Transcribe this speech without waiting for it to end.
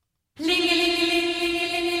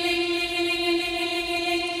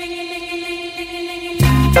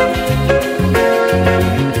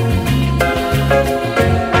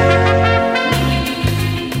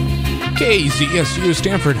WCSU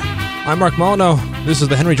Stanford. I'm Mark Molyneux. This is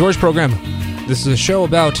the Henry George Program. This is a show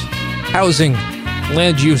about housing,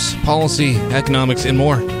 land use, policy, economics, and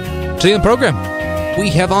more. Today on the program,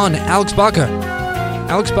 we have on Alex Baca.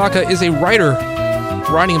 Alex Baca is a writer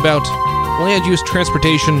writing about land use,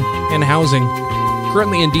 transportation, and housing.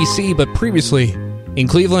 Currently in D.C., but previously in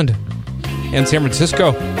Cleveland and San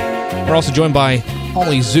Francisco. We're also joined by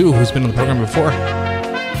Ollie Zhu, who's been on the program before.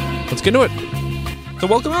 Let's get into it. So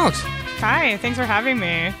welcome, Alex. Hi, thanks for having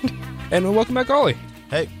me. And welcome back, Ollie.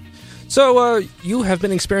 Hey. So you have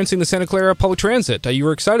been experiencing the Santa Clara public transit. You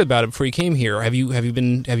were excited about it before you came here. Have you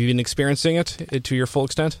been experiencing it to your full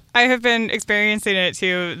extent? I have been experiencing it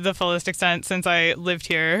to the fullest extent since I lived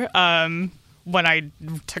here. When I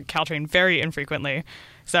took Caltrain very infrequently.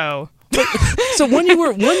 So when you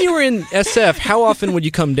were in SF, how often would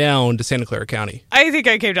you come down to Santa Clara County? I think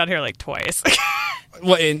I came down here like twice.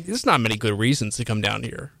 Well, and there's not many good reasons to come down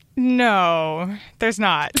here. No, there's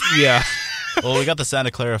not. Yeah. Well, we got the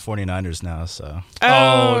Santa Clara 49ers now, so.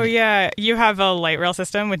 Oh, yeah. You have a light rail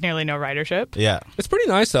system with nearly no ridership. Yeah. It's pretty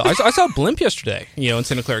nice, though. I saw a blimp yesterday, in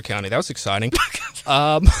Santa Clara County. That was exciting.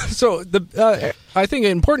 I think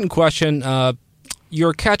an important question,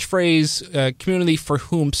 your catchphrase, community for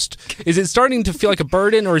Whomst, is it starting to feel like a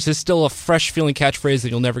burden, or is it still a fresh-feeling catchphrase that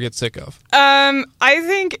you'll never get sick of? I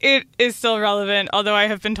think it is still relevant, although I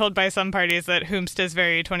have been told by some parties that Whomst is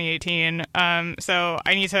very 2018, so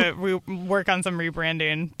I need to work on some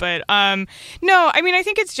rebranding. But no, I mean, I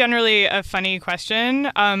think it's generally a funny question.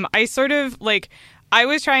 I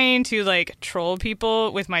was trying to, troll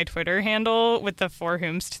people with my Twitter handle with the For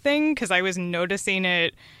Whomst thing, because I was noticing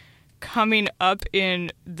it coming up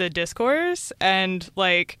in the discourse and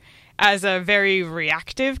as a very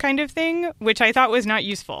reactive kind of thing, which I thought was not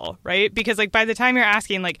useful, right? Because by the time you're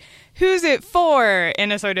asking who's it for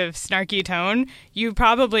in a sort of snarky tone, you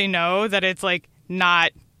probably know that it's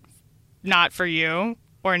not for you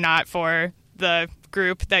or not for the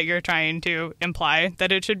group that you're trying to imply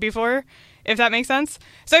that it should be for, if that makes sense.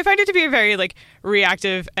 So I find it to be a very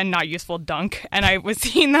reactive and not useful dunk, and I was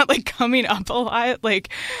seeing that coming up a lot,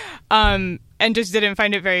 and just didn't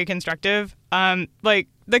find it very constructive.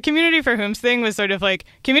 The community for Whomst thing was sort of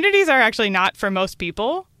communities are actually not for most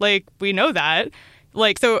people. We know that.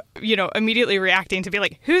 So, immediately reacting to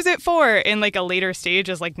be who's it for in a later stage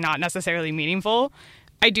is not necessarily meaningful.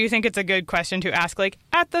 I do think it's a good question to ask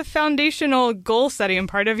at the foundational goal setting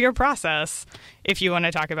part of your process, if you want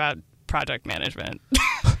to talk about project management.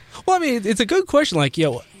 Well, I mean, it's a good question.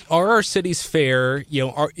 Are our cities fair?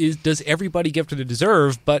 Does everybody get what they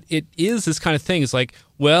deserve? But it is this kind of thing. It's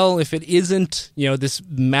if it isn't, this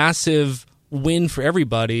massive win for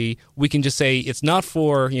everybody, we can just say it's not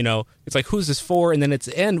for, it's who's this for? And then it's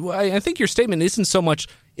end. Well, I think your statement isn't so much,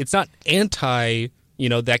 it's not anti,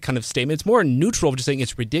 that kind of statement. It's more neutral, just saying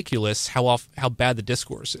it's ridiculous how bad the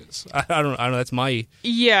discourse is. I don't know. That's my...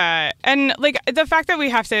 Yeah. And the fact that we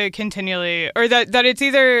have to continually, or that it's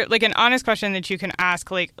either an honest question that you can ask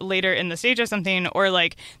later in the stage of something, or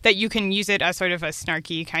that you can use it as sort of a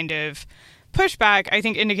snarky kind of pushback, I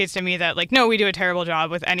think indicates to me that no, we do a terrible job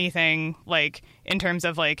with anything in terms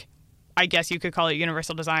of I guess you could call it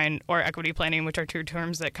universal design or equity planning, which are two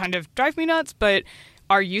terms that kind of drive me nuts, but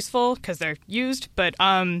are useful because they're used. But,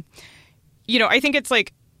 I think it's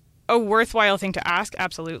a worthwhile thing to ask,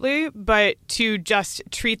 absolutely. But to just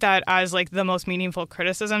treat that as the most meaningful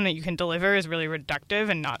criticism that you can deliver is really reductive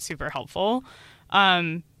and not super helpful.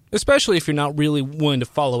 Especially if you're not really willing to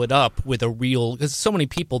follow it up with a real... Because so many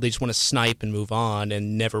people, they just want to snipe and move on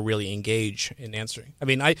and never really engage in answering. I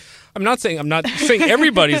mean, I'm not saying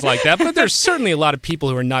everybody's like that, but there's certainly a lot of people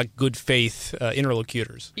who are not good faith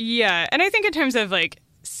interlocutors. Yeah, and I think in terms of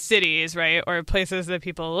cities, right, or places that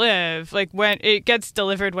people live, when it gets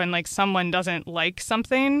delivered when someone doesn't like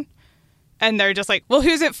something, and they're just well,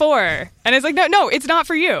 who's it for? And it's no, it's not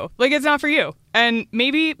for you. It's not for you. And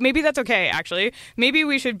maybe that's okay, actually. Maybe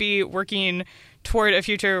we should be working toward a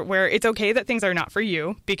future where it's okay that things are not for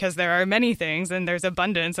you, because there are many things, and there's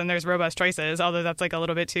abundance, and there's robust choices, although that's a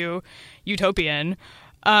little bit too utopian.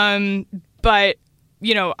 But,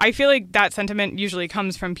 I feel that sentiment usually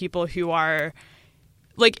comes from people who are,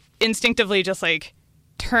 instinctively just,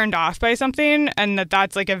 turned off by something, and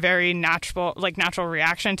that's a very natural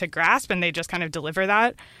reaction to grasp, and they just kind of deliver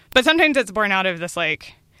that. But sometimes it's born out of this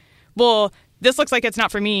well, this looks like it's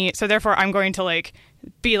not for me, so therefore I'm going to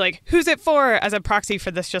be who's it for, as a proxy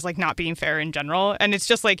for this just not being fair in general. And it's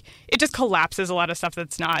just it just collapses a lot of stuff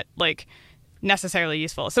that's not necessarily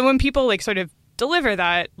useful. So when people sort of deliver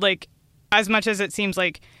that, as much as it seems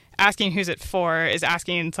asking who's it for is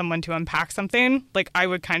asking someone to unpack something, I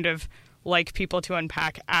would kind of like people to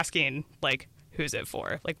unpack asking, like, who's it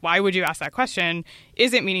for? Like, why would you ask that question?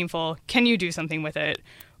 Is it meaningful? Can you do something with it?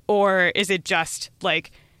 Or is it just,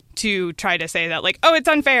 like, to try to say that, like, oh, it's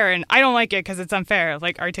unfair and I don't like it because it's unfair?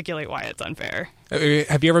 Like, articulate why it's unfair.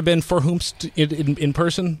 Have you ever been for Whomst in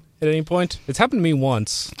person at any point? It's happened to me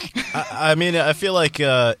once. I mean, I feel like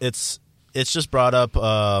it's just brought up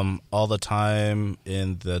all the time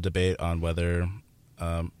in the debate on whether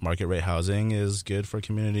market rate housing is good for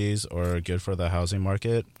communities or good for the housing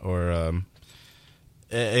market, or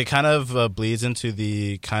it kind of bleeds into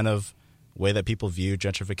the kind of way that people view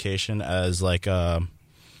gentrification as like a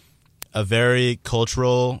very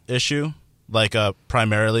cultural issue, like a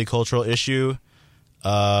primarily cultural issue.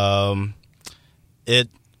 It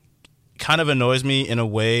kind of annoys me in a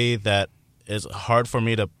way that is hard for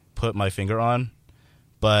me to put my finger on,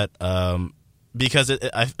 but because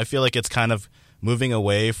I feel like it's kind of moving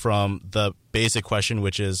away from the basic question,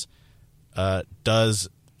 which is, does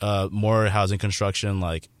more housing construction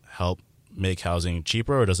like help make housing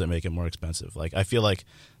cheaper, or does it make it more expensive? Like, I feel like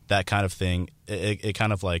that kind of thing, it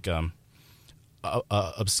kind of like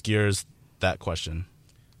obscures that question.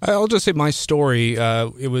 I'll just say my story.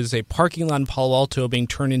 It was a parking lot in Palo Alto being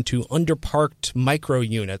turned into underparked micro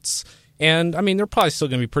units. And, I mean, they're probably still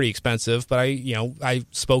going to be pretty expensive, but I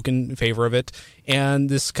spoke in favor of it. And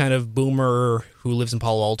this kind of boomer who lives in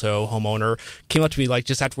Palo Alto, homeowner, came up to me, like,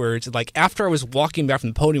 just afterwards, like, after I was walking back from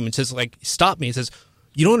the podium, and says, like, stopped me and says,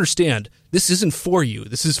 "You don't understand. This isn't for you.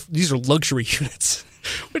 These are luxury units."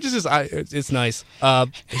 Which is just, it's nice.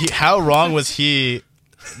 How wrong was he?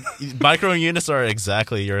 Micro units are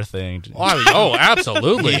exactly your thing. Oh,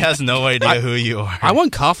 absolutely. He has no idea who you are. I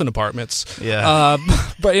want coffin apartments. Yeah.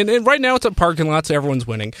 But right now it's a parking lot, so everyone's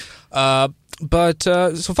winning. So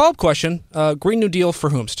follow-up question, Green New Deal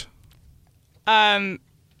for Whomst?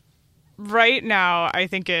 Right now, I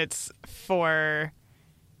think it's for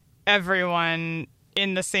everyone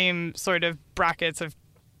in the same sort of brackets of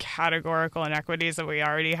categorical inequities that we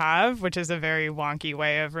already have, which is a very wonky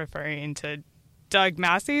way of referring to Doug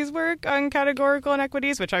Massey's work on categorical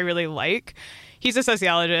inequities, which I really like. He's a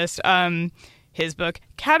sociologist. His book,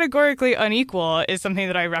 Categorically Unequal, is something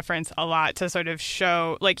that I reference a lot to sort of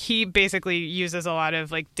show, like, he basically uses a lot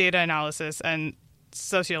of, like, data analysis and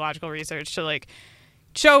sociological research to, like,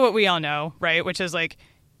 show what we all know, right? Which is, like,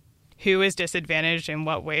 who is disadvantaged in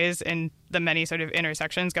what ways in the many sort of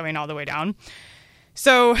intersections going all the way down.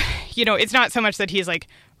 So, it's not so much that he's, like,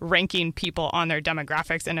 ranking people on their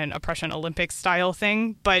demographics in an oppression Olympics style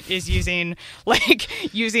thing, but is using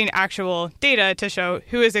actual data to show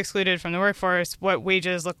who is excluded from the workforce, what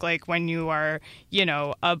wages look like when you are,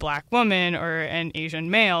 a Black woman or an Asian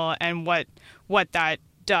male, and what that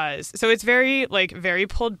does. So it's very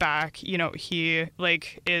pulled back. He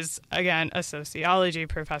is, again, a sociology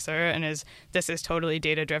professor, and this is totally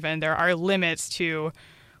data driven. There are limits to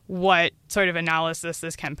what sort of analysis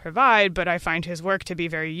this can provide, but I find his work to be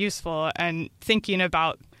very useful, and thinking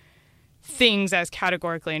about things as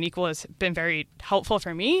categorically unequal has been very helpful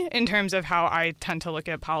for me in terms of how I tend to look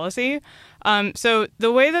at policy. So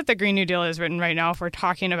the way that the Green New Deal is written right now, if we're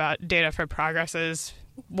talking about Data for Progress's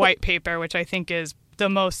white paper, which I think is the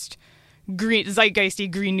most zeitgeisty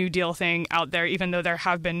Green New Deal thing out there, even though there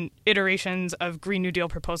have been iterations of Green New Deal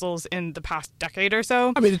proposals in the past decade or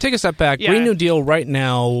so. I mean, to take a step back, yeah. Green New Deal right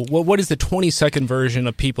now, what is the 20-second version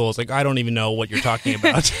of people? It's like, I don't even know what you're talking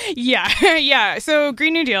about. Yeah. So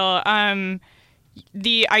Green New Deal,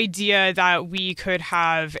 the idea that we could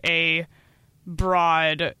have a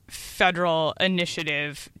broad federal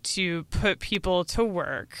initiative to put people to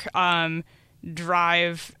work,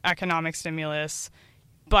 drive economic stimulus,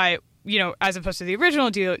 but as opposed to the original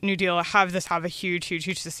New Deal, have a huge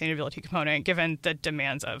sustainability component given the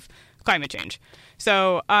demands of climate change.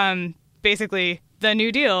 So basically the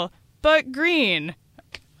New Deal, but green.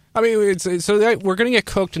 I mean, we're going to get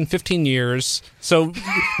cooked in 15 years. So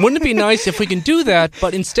wouldn't it be nice if we can do that,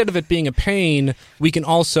 but instead of it being a pain, we can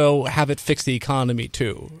also have it fix the economy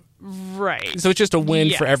too? Right. So it's just a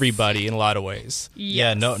win for everybody in a lot of ways.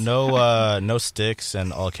 Yes. Yeah, no sticks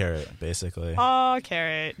and all carrot, basically. All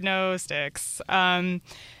carrot, no sticks.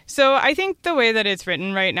 So I think the way that it's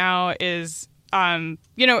written right now is,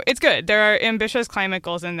 it's good. There are ambitious climate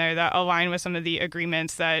goals in there that align with some of the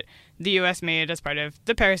agreements that the U.S. made as part of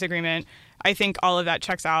the Paris Agreement. I think all of that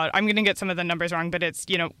checks out. I'm going to get some of the numbers wrong, but it's,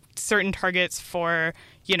 certain targets for,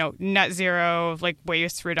 net zero, like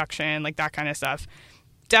waste reduction, like that kind of stuff.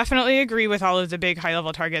 Definitely agree with all of the big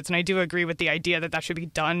high-level targets, and I do agree with the idea that should be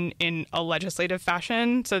done in a legislative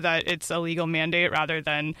fashion so that it's a legal mandate rather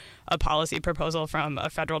than a policy proposal from a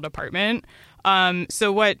federal department.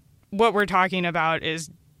 So what we're talking about is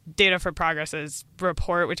Data for Progress's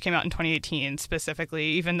report, which came out in 2018 specifically,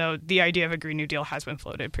 even though the idea of a Green New Deal has been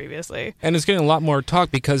floated previously. And it's getting a lot more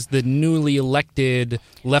talk because the newly elected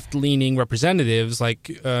left-leaning representatives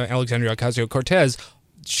like Alexandria Ocasio-Cortez,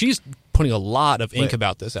 she's putting a lot of ink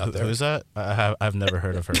about this out there. Who's that? I've never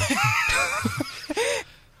heard of her.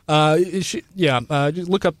 Just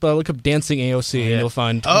look up dancing AOC and you'll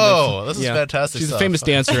find. This is fantastic. She's stuff. a famous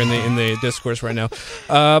dancer in the discourse right now.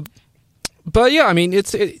 But yeah, I mean,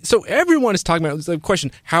 so everyone is talking about the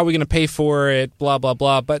question: how are we going to pay for it? Blah blah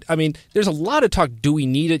blah. But I mean, there's a lot of talk: do we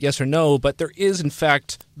need it? Yes or no? But there is, in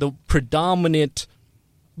fact, the predominant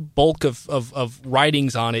bulk of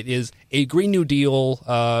writings on it is a Green New Deal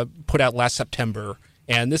put out last September.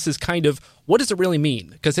 And this is kind of, what does it really mean?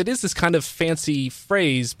 Because it is this kind of fancy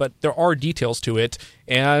phrase, but there are details to it.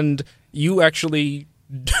 And you actually,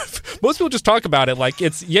 most people just talk about it like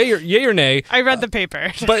it's yay or nay. I read the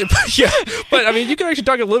paper. But I mean, you can actually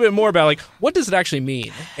talk a little bit more about like, what does it actually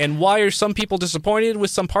mean? And why are some people disappointed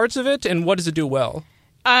with some parts of it? And what does it do well?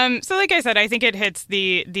 So like I said, I think it hits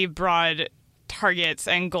the broad targets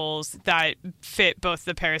and goals that fit both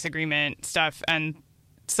the Paris Agreement stuff and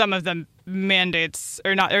some of the mandates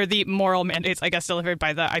or the moral mandates, I guess, delivered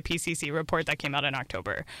by the IPCC report that came out in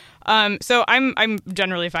October. So I'm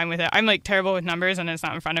generally fine with it. I'm like terrible with numbers and it's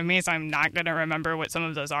not in front of me, so I'm not going to remember what some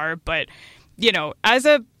of those are. But, you know, as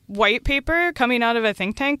a white paper coming out of a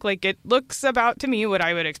think tank, like it looks about to me what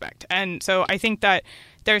I would expect. And so I think that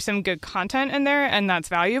there's some good content in there and that's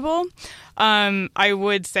valuable. I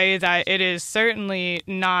would say that it is certainly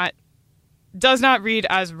does not read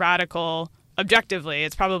as radical objectively.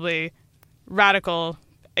 It's probably radical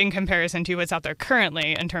in comparison to what's out there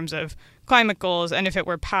currently in terms of climate goals, and if it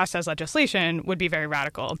were passed as legislation, would be very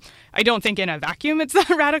radical. I don't think in a vacuum it's that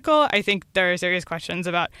radical. I think there are serious questions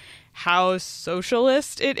about how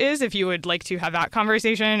socialist it is, if you would like to have that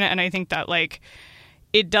conversation. And I think that, like,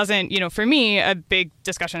 it doesn't, for me, a big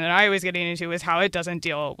discussion that I was getting into is how it doesn't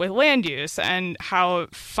deal with land use and how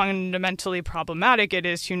fundamentally problematic it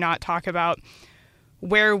is to not talk about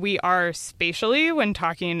where we are spatially when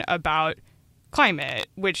talking about climate,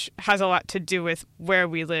 which has a lot to do with where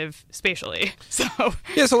we live spatially.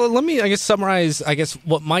 So let me, I guess, summarize,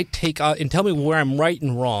 what my take and tell me where I'm right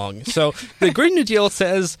and wrong. So the Green New Deal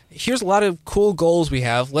says, here's a lot of cool goals we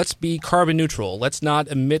have. Let's be carbon neutral. Let's not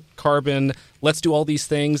emit carbon. Let's do all these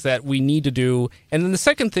things that we need to do. And then the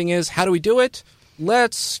second thing is, how do we do it?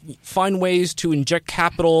 Let's find ways to inject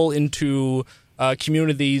capital into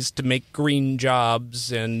communities to make green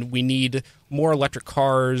jobs, and we need more electric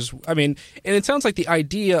cars. I mean, and it sounds like the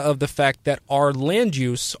idea of the fact that our land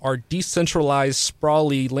use, our decentralized,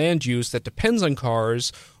 sprawly land use that depends on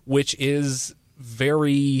cars, which is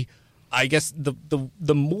very, I guess,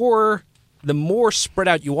 the more spread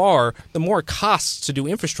out you are, the more it costs to do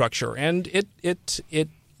infrastructure, and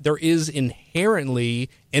there is inherently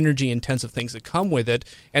energy-intensive things that come with it,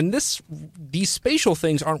 and these spatial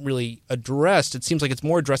things aren't really addressed. It seems like it's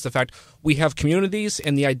more addressed the fact we have communities,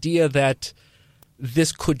 and the idea that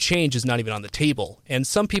this could change is not even on the table. And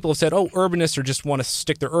some people have said, urbanists just want to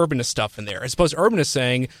stick their urbanist stuff in there, as opposed to urbanists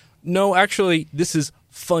saying, no, actually, this is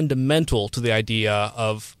fundamental to the idea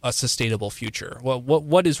of a sustainable future. Well,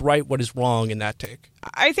 what is right, what is wrong in that take?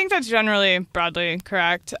 I think that's generally broadly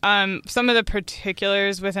correct. Some of the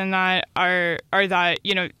particulars within that are that,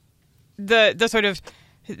 the sort of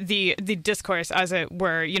the discourse, as it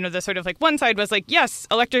were, the sort of like one side was like, yes,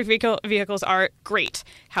 electric vehicles are great.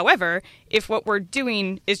 However, if what we're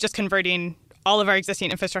doing is just converting all of our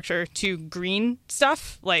existing infrastructure to green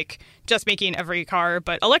stuff, like just making every car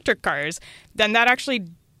but electric cars, then that actually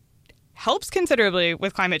helps considerably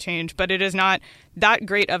with climate change, but it is not that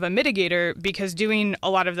great of a mitigator, because doing a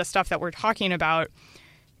lot of the stuff that we're talking about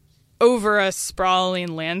over a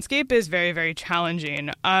sprawling landscape is very, very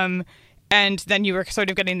challenging. And then you were sort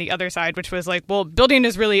of getting the other side, which was like, well, building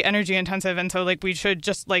is really energy intensive, and so like we should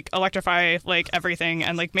just like electrify like everything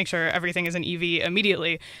and like make sure everything is an EV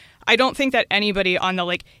immediately. I don't think that anybody on the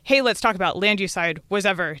like, hey, let's talk about land use side was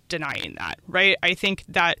ever denying that, right? I think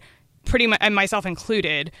that pretty much, and myself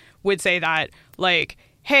included, would say that like,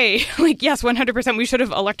 hey, like, yes, 100% we should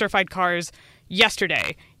have electrified cars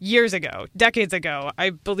yesterday, years ago, decades ago.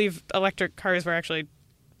 I believe electric cars were actually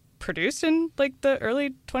produced in like the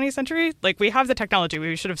early 20th century. Like, we have the technology,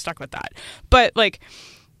 we should have stuck with that. But like,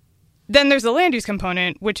 then there's the land use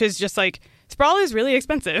component, which is just like, sprawl is really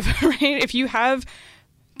expensive, right? If you have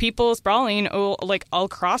people sprawling like all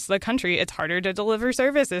across the country, it's harder to deliver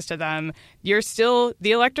services to them.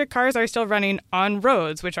 The electric cars are still running on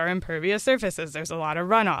roads, which are impervious surfaces. There's a lot of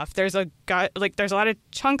runoff. There's a lot of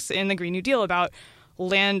chunks in the Green New Deal about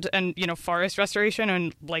land and, forest restoration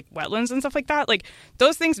and like wetlands and stuff like that, like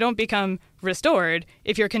those things don't become restored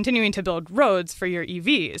if you're continuing to build roads for your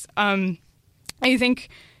EVs. I think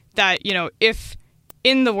that, if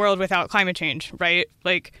in the world without climate change, right,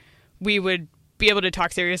 like we would be able to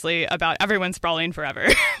talk seriously about everyone sprawling forever.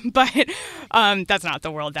 But that's not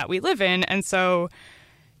the world that we live in. And so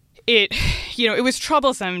it was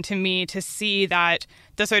troublesome to me to see that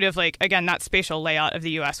the sort of like, again, that spatial layout of the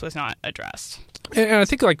U.S. was not addressed. And I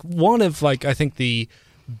think like one of like, I think the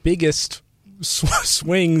biggest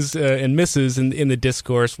swings and misses in the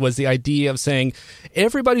discourse was the idea of saying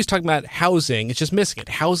everybody's talking about housing. It's just missing it.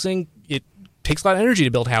 Housing, it takes a lot of energy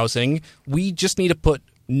to build housing. We just need to put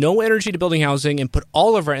no energy to building housing and put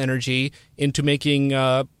all of our energy into making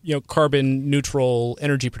carbon neutral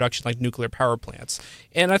energy production like nuclear power plants.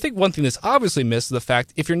 And I think one thing that's obviously missed is the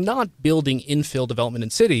fact if you're not building infill development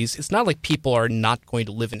in cities, it's not like people are not going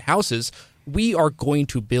to live in houses. We are going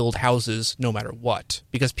to build houses no matter what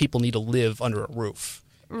because people need to live under a roof.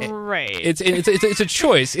 Right. It's a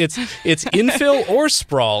choice. It's infill or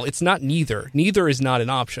sprawl. It's not neither. Neither is not an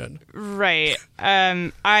option. Right.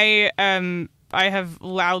 I have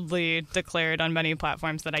loudly declared on many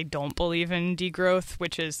platforms that I don't believe in degrowth,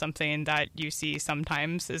 which is something that you see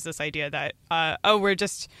sometimes is this idea that,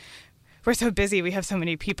 we're so busy, we have so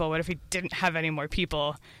many people. What if we didn't have any more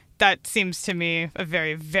people? That seems to me a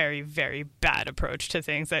very, very, very bad approach to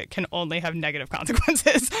things that can only have negative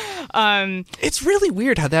consequences. It's really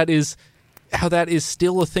weird how that is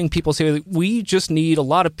still a thing people say. Like, we just need a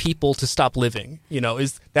lot of people to stop living.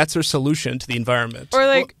 That's their solution to the environment. Or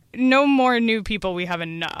like, no more new people, we have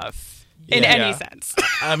enough in any sense.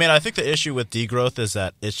 I mean, I think the issue with degrowth is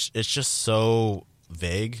that it's just so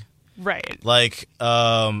vague. Right. Like,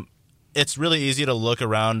 it's really easy to look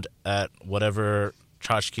around at whatever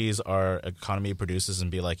tchotchkes our economy produces and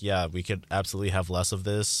be like, yeah, we could absolutely have less of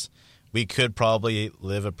this. We could probably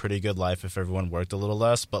live a pretty good life if everyone worked a little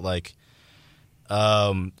less. But like,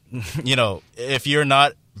 if you're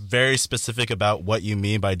not very specific about what you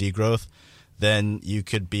mean by degrowth, then you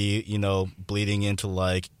could be, bleeding into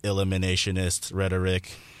like eliminationist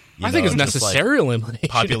rhetoric. I think it's necessary elimination.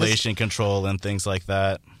 Population control and things like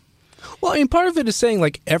that. Well, I mean, part of it is saying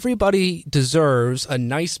like everybody deserves a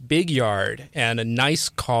nice big yard and a nice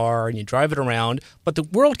car and you drive it around, but the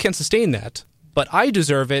world can't sustain that. But I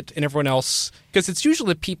deserve it and everyone else, because it's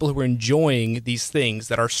usually the people who are enjoying these things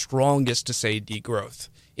that are strongest to say degrowth.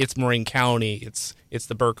 It's Marin County, it's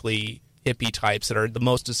the Berkeley hippie types that are the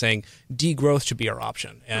most to saying degrowth should be our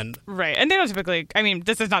option. And right. And they don't typically, I mean,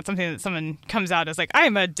 this is not something that someone comes out as like, I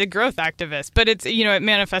am a degrowth activist, but it's, it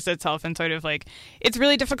manifests itself in sort of like, it's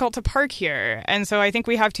really difficult to park here. And so I think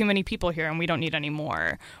we have too many people here and we don't need any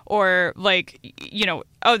more. Or like,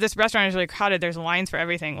 this restaurant is really crowded, there's lines for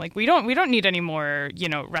everything. Like we don't need any more,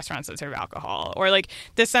 restaurants that serve alcohol, or like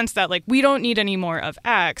this sense that like, we don't need any more of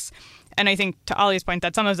X. And I think to Ollie's point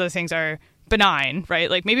that some of those things are benign,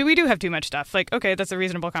 right? Like maybe we do have too much stuff. Like, okay, that's a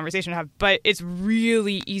reasonable conversation to have, but it's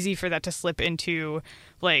really easy for that to slip into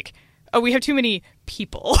like, oh, we have too many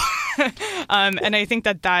people. And I think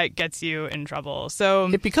that gets you in trouble. So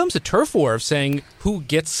it becomes a turf war of saying who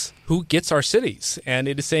gets our cities. And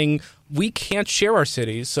it is saying we can't share our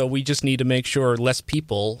cities, so we just need to make sure less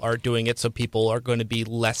people are doing it so people are going to be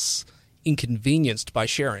less inconvenienced by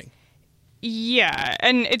sharing. Yeah.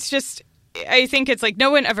 And it's just, I think it's like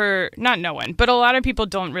not no one, but a lot of people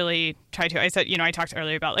don't really try to. I said, I talked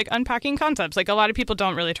earlier about like unpacking concepts. Like a lot of people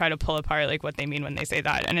don't really try to pull apart like what they mean when they say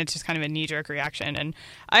that. And it's just kind of a knee-jerk reaction. And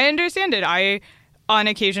I understand it. I, on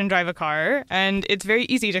occasion, drive a car and it's very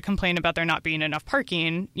easy to complain about there not being enough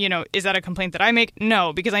parking. Is that a complaint that I make?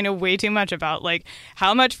 No, because I know way too much about like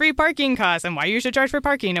how much free parking costs and why you should charge for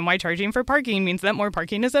parking and why charging for parking means that more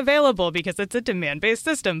parking is available because it's a demand-based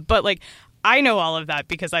system. But like, I know all of that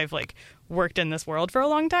because I've like worked in this world for a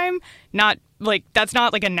long time. Not like that's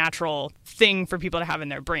not like a natural thing for people to have in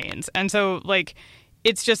their brains. And so like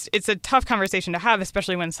it's a tough conversation to have,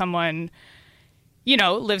 especially when someone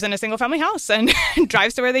lives in a single family house and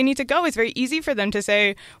drives to where they need to go. It's very easy for them to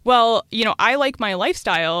say, well, I like my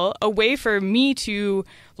lifestyle. A way for me to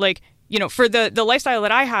like, for the lifestyle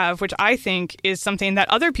that I have, which I think is something that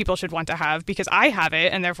other people should want to have because I have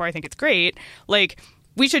it and therefore I think it's great. Like,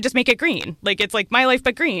 we should just make it green. Like, it's like my life,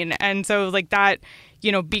 but green. And so like that,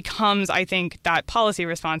 becomes, I think, that policy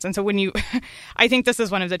response. And so when I think this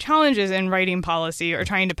is one of the challenges in writing policy or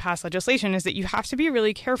trying to pass legislation is that you have to be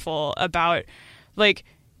really careful about like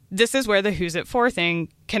this is where the who's it for thing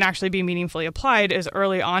can actually be meaningfully applied, is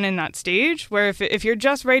early on in that stage, where if you're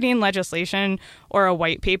just writing legislation or a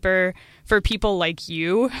white paper for people like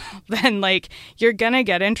you, then like you're gonna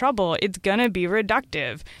get in trouble. It's gonna be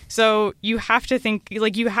reductive. So you have to think,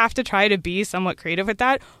 like, you have to try to be somewhat creative with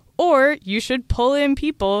that, or you should pull in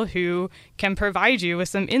people who can provide you with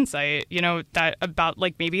some insight, you know, that about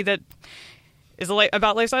like maybe that is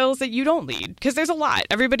about lifestyles that you don't lead, because there's a lot.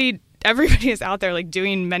 Everybody is out there like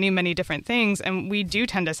doing many, many different things, and we do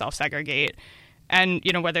tend to self-segregate. And,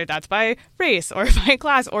 you know, whether that's by race or by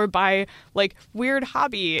class or by like weird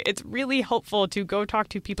hobby, it's really helpful to go talk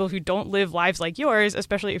to people who don't live lives like yours,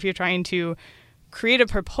 especially if you're trying to create a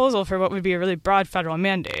proposal for what would be a really broad federal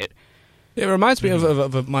mandate. It reminds me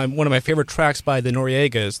of one of my favorite tracks by the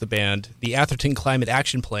Noriegas, the band, the Atherton Climate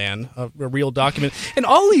Action Plan, a real document. And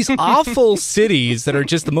all these awful cities that are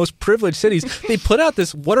just the most privileged cities, they put out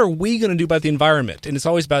this, what are we going to do about the environment? And it's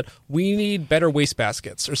always about, we need better waste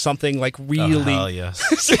baskets or something like really... Oh, hell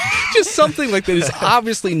yes. Just something like that is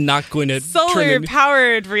obviously not going to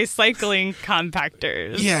Solar-powered recycling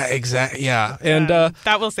compactors. Yeah, exactly. Yeah. And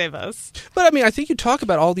that will save us. But, I mean, I think you talk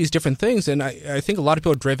about all these different things, and I think a lot of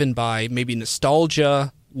people are driven by maybe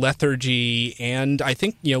nostalgia, lethargy, and I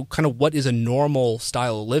think, you know, kind of what is a normal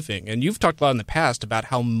style of living. And you've talked a lot in the past about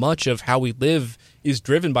how much of how we live is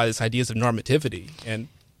driven by this ideas of normativity. And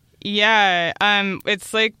yeah,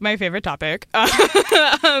 it's like my favorite topic.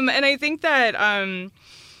 And I think that,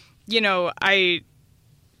 you know, I've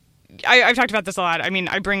talked about this a lot. I mean,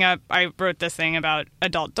 I wrote this thing about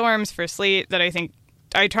adult dorms for Slate that I think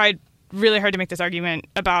I tried really hard to make this argument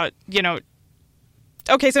about, you know,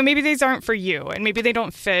 okay, so maybe these aren't for you, and maybe they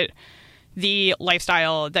don't fit the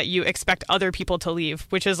lifestyle that you expect other people to leave,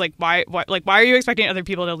 which is like, why are you expecting other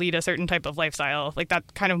people to lead a certain type of lifestyle? Like,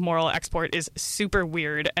 that kind of moral export is super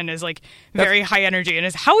weird and is like very high energy, and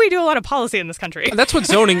is how we do a lot of policy in this country. That's what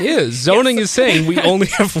zoning is. Zoning is saying we only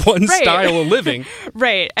have one style of living.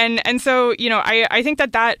 Right. And so, you know, I think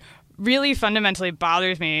that really fundamentally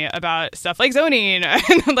bothers me about stuff like zoning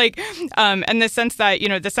and like, and the sense that, you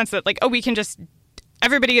know, like, oh, we can just,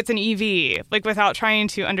 everybody gets an EV, like, without trying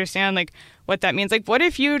to understand like what that means. Like, what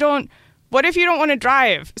if you don't want to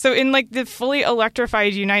drive? So in like the fully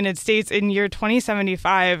electrified United States in year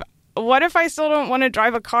 2075, what if I still don't want to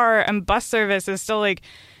drive a car, and bus service is still like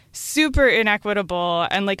super inequitable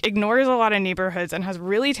and like ignores a lot of neighborhoods and has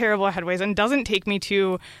really terrible headways and doesn't take me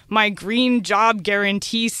to my green job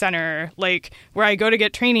guarantee center, like where I go to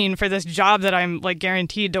get training for this job that I'm like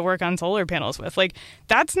guaranteed to work on solar panels with. Like,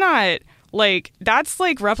 that's not... Like, that's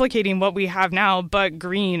like replicating what we have now, but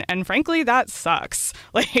green. And frankly, that sucks.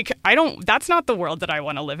 Like, that's not the world that I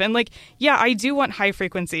want to live in. Like, yeah, I do want high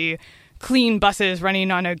frequency, clean buses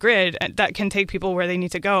running on a grid that can take people where they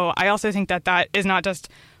need to go. I also think that is not just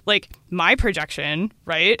like my projection,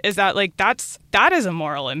 right? Is that like, that is a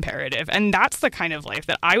moral imperative. And that's the kind of life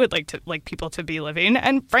that I would like people to be living.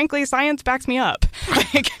 And frankly, science backs me up.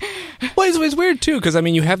 Like, well, it's weird too, because I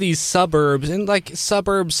mean, you have these suburbs, and like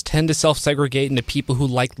suburbs tend to self-segregate into people who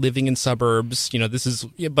like living in suburbs. You know,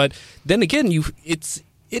 but then again, it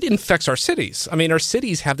infects our cities. I mean, our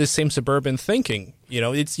cities have this same suburban thinking. You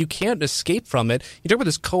know, you can't escape from it. You talk about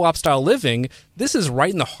this co-op style living. This is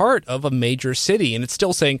right in the heart of a major city, and it's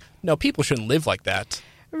still saying, no, people shouldn't live like that.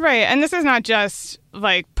 Right. And this is not just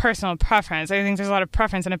like personal preference. I think there's a lot of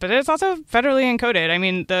preference in it, but it's also federally encoded. I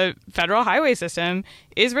mean, the federal highway system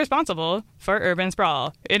is responsible for urban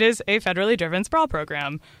sprawl. It is a federally driven sprawl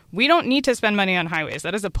program. We don't need to spend money on highways.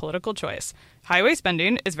 That is a political choice. Highway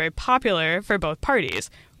spending is very popular for both parties.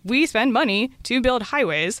 We spend money to build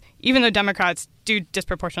highways, even though Democrats do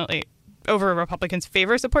disproportionately over Republicans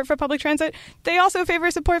favor support for public transit. They also favor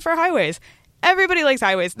support for highways. Everybody likes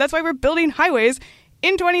highways. That's why we're building highways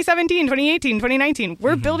in 2017, 2018, 2019.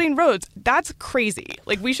 We're building roads. That's crazy.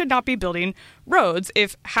 Like, we should not be building roads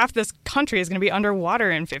if half this country is going to be underwater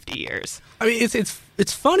in 50 years. I mean,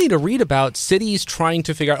 it's funny to read about cities trying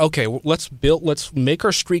to figure out, okay, let's make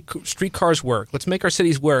our streetcars work. Let's make our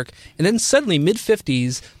cities work. And then suddenly,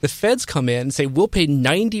 mid-50s, the feds come in and say, we'll pay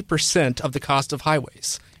 90% of the cost of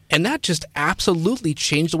highways. And that just absolutely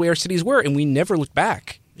changed the way our cities were, and we never looked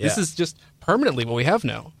back. Yeah. This is just permanently what we have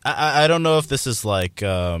now. I don't know if this is like,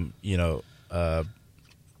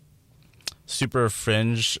 super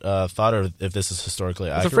fringe thought, or if this is historically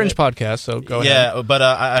accurate. It's a fringe podcast, so go ahead. Yeah, but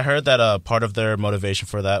I heard that part of their motivation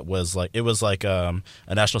for that was like, it was like a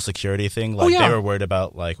national security thing. Like, they were worried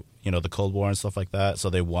about like, the Cold War and stuff like that, so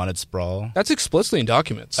they wanted sprawl. That's explicitly in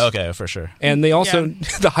documents. Okay, for sure. And they also,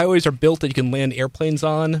 the highways are built that you can land airplanes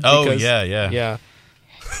on. Yeah.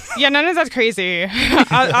 Yeah, none of that's crazy.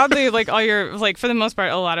 Oddly, like all your, like for the most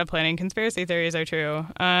part, a lot of planning conspiracy theories are true.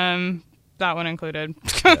 That one included.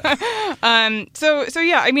 So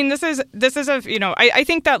yeah, I mean, this is I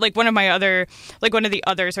think that like one of the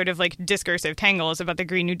other sort of like discursive tangles about the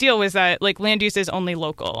Green New Deal was that like land use is only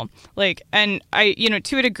local. Like, and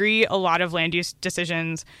to a degree, a lot of land use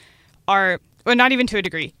decisions are, well, not even to a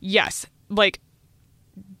degree. Yes, like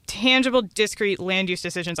tangible, discrete land use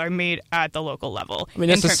decisions are made at the local level. I mean,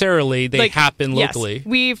 necessarily they happen locally. Yes,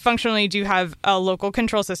 we functionally do have a local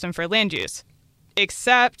control system for land use,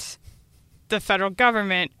 except the federal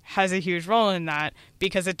government has a huge role in that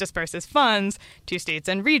because it disperses funds to states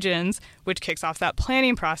and regions, which kicks off that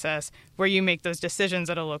planning process where you make those decisions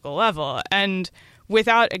at a local level. And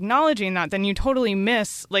without acknowledging that, then you totally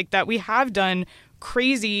miss like that we have done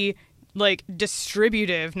crazy like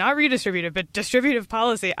distributive, not redistributive, but distributive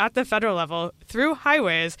policy at the federal level through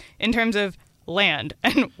highways in terms of land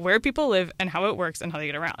and where people live and how it works and how they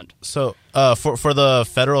get around. So for the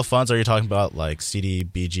federal funds, are you talking about like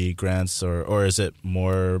CDBG grants or is it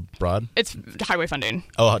more broad? It's highway funding.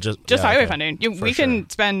 Oh, just highway funding. We can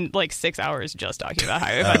spend like 6 hours just talking about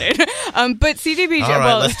highway funding. But CDBG. All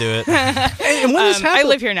right, let's do it. And when this happened, I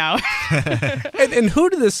live here now. and who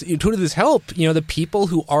did this help? The people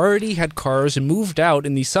who already had cars and moved out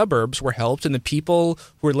in the suburbs were helped, and the people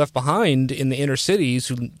who were left behind in the inner cities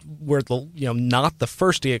who were not the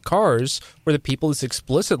first to get cars were the people this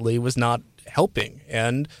explicitly was not helping.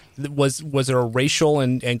 And was there a racial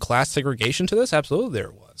and class segregation to this? Absolutely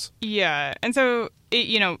there was. Yeah. And so,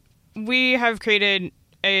 we have created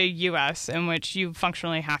a U.S. in which you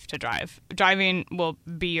functionally have to drive. Driving will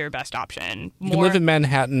be your best option. You can live in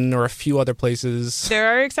Manhattan or a few other places. There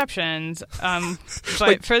are exceptions.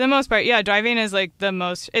 But for the most part, yeah, driving is like the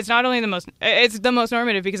most, it's not only the most, it's the most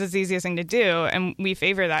normative because it's the easiest thing to do. And we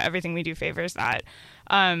favor that. Everything we do favors that.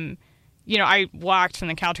 I walked from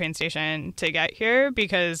the Caltrain station to get here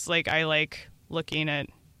because like I like looking at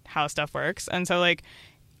how stuff works. And so like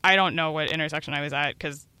I don't know what intersection I was at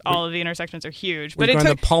because all of the intersections are huge. Were you going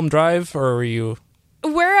to Palm Drive or were you?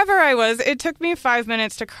 Wherever I was, it took me 5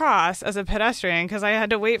 minutes to cross as a pedestrian because I had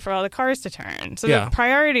to wait for all the cars to turn. So the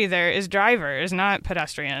priority there is drivers, not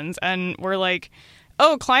pedestrians. And we're like,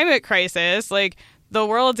 oh, climate crisis. Like the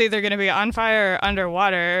world's either going to be on fire or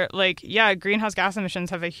underwater. Like, yeah, greenhouse gas emissions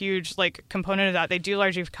have a huge like component of that. They do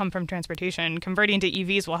largely come from transportation. Converting to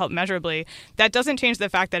EVs will help measurably. That doesn't change the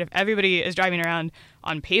fact that if everybody is driving around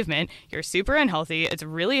on pavement, you're super unhealthy. It's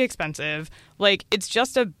really expensive. Like, it's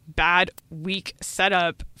just a bad, weak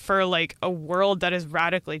setup for like a world that is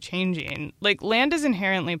radically changing. Like, land is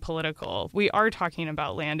inherently political. We are talking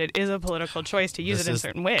about land. It is a political choice to use it in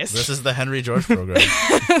certain ways. This is the Henry George program.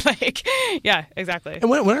 Yeah, exactly. And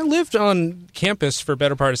when I lived on campus for a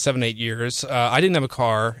better part of 7-8 years, I didn't have a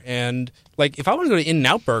car, and like if I wanted to go to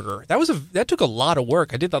In-N-Out Burger, that took a lot of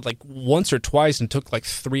work. I did that like once or twice and took like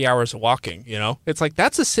 3 hours of walking. It's like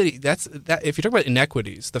that's a city. That if you talk about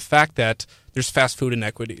inequities, the fact that there's fast food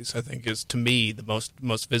inequities, I think, is to me the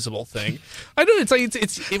most visible thing. I know it's like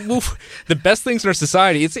the best things in our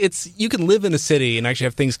society. It's you can live in a city and actually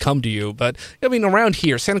have things come to you, but I mean around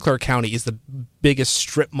here, Santa Clara County is the biggest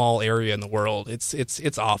strip mall area in the world.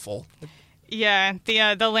 It's awful. Yeah,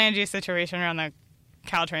 the land use situation around the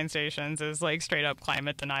Caltrain stations is like straight up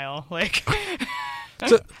climate denial. Like,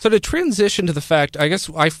 so to transition to the fact, I guess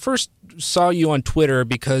I first saw you on Twitter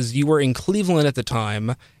because you were in Cleveland at the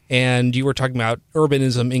time, and you were talking about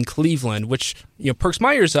urbanism in Cleveland, which perks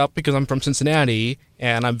my ears up because I'm from Cincinnati,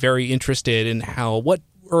 and I'm very interested in what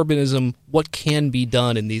urbanism, what can be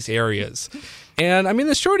done in these areas. And I mean,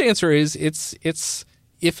 the short answer is it's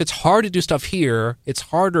if it's hard to do stuff here, it's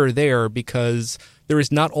harder there because there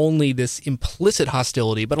is not only this implicit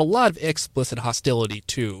hostility, but a lot of explicit hostility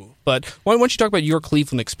too. But why don't you talk about your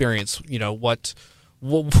Cleveland experience? What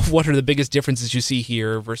are the biggest differences you see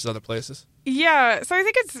here versus other places? Yeah, so I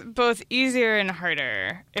think it's both easier and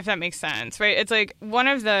harder, if that makes sense, right? It's like one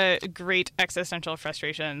of the great existential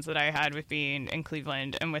frustrations that I had with being in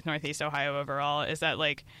Cleveland and with Northeast Ohio overall is that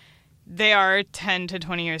like they are 10 to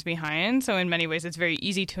 20 years behind. So in many ways, it's very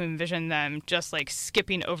easy to envision them just like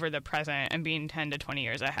skipping over the present and being 10 to 20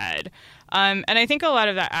 years ahead. And I think a lot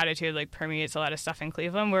of that attitude like permeates a lot of stuff in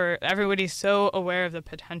Cleveland where everybody's so aware of the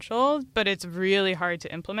potential, but it's really hard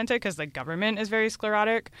to implement it because the government is very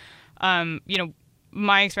sclerotic.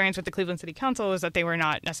 my experience with the Cleveland City Council was that they were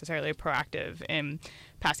not necessarily proactive in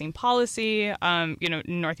passing policy.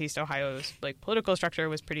 Northeast Ohio's political structure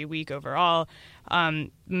was pretty weak overall.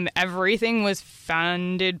 Everything was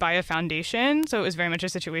funded by a foundation, so it was very much a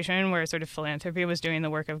situation where sort of philanthropy was doing the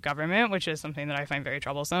work of government, which is something that I find very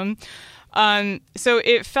troublesome. So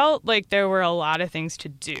it felt like there were a lot of things to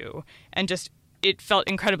do, and just it felt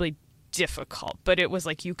incredibly difficult, but it was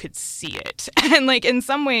you could see it. And in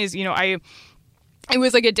some ways, it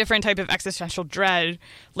was a different type of existential dread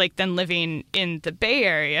than living in the Bay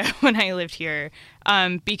Area when I lived here,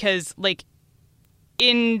 because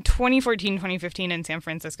in 2014, 2015 in San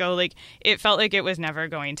Francisco, it felt like it was never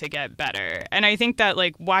going to get better. And I think that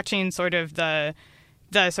watching sort of the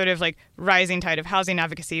sort of rising tide of housing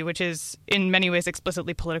advocacy, which is in many ways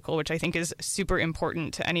explicitly political, which I think is super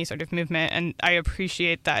important to any sort of movement. And I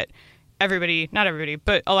appreciate that not everybody,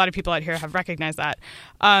 but a lot of people out here have recognized that,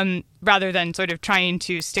 rather than sort of trying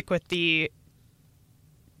to stick with the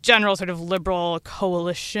general sort of liberal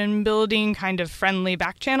coalition building kind of friendly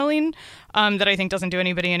back channeling that I think doesn't do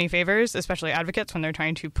anybody any favors, especially advocates when they're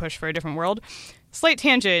trying to push for a different world. Slight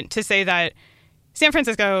tangent to say that San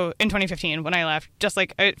Francisco in 2015, when I left,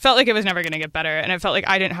 it felt like it was never going to get better. And it felt like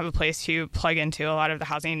I didn't have a place to plug into. A lot of the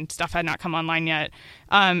housing stuff had not come online yet.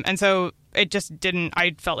 And so it just didn't,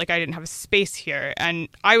 I felt like I didn't have a space here. And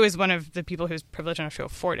I was one of the people who was privileged enough to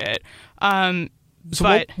afford it. So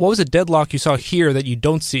what was a deadlock you saw here that you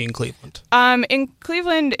don't see in Cleveland? In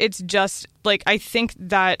Cleveland, it's just I think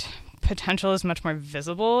that potential is much more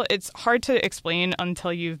visible. It's hard to explain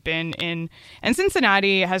until you've been in, and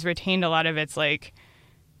Cincinnati has retained a lot of its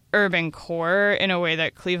urban core in a way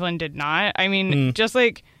that Cleveland did not. I mean, just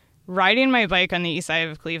riding my bike on the east side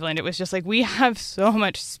of Cleveland, it was just we have so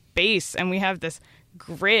much space and we have this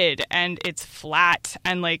grid and it's flat.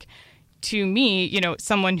 And to me,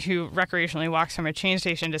 someone who recreationally walks from a train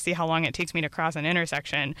station to see how long it takes me to cross an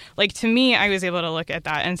intersection, to me, I was able to look at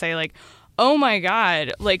that and say oh my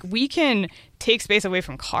God, we can take space away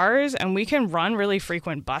from cars and we can run really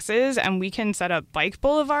frequent buses and we can set up bike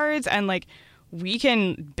boulevards and we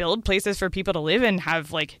can build places for people to live and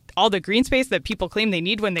have all the green space that people claim they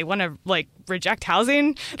need when they want to reject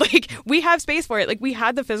housing. We have space for it. We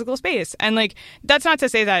had the physical space. And that's not to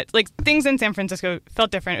say that things in San Francisco felt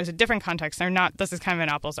different. It was a different context. This is kind of an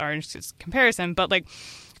apples to oranges comparison, but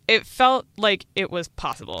it felt like it was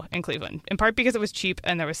possible in Cleveland, in part because it was cheap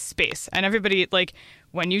and there was space. And everybody,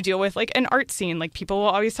 when you deal with an art scene, people will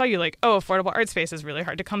always tell you oh, affordable art space is really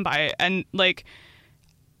hard to come by. And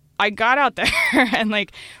I got out there and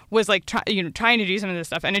was trying to do some of this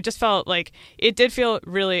stuff, and it just felt it did feel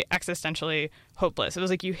really existentially hopeless. It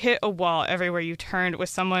was you hit a wall everywhere you turned with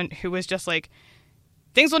someone who was just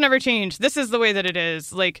things will never change. This is the way that it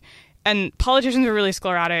is. And politicians were really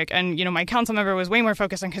sclerotic, and my council member was way more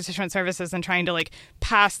focused on constituent services than trying to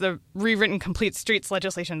pass the rewritten complete streets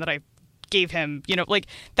legislation that I gave him.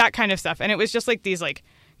 That kind of stuff. And it was just these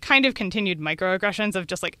kind of continued microaggressions of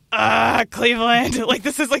just Cleveland,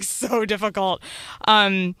 this is so difficult.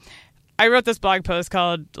 I wrote this blog post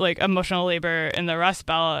called Emotional Labor in the Rust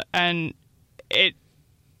Belt, and it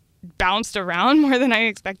bounced around more than I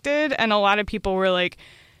expected. And a lot of people were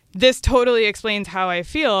this totally explains how I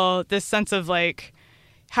feel, this sense of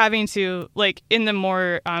having to in the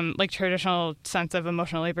more traditional sense of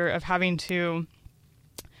emotional labor, of having to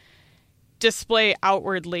display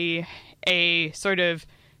outwardly a sort of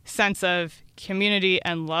sense of community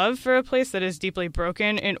and love for a place that is deeply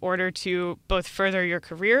broken in order to both further your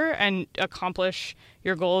career and accomplish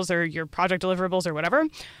your goals or your project deliverables or whatever,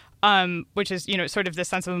 which is, sort of this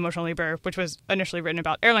sense of emotional labor, which was initially written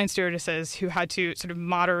about airline stewardesses who had to sort of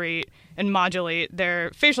moderate and modulate their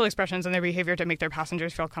facial expressions and their behavior to make their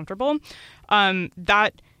passengers feel comfortable.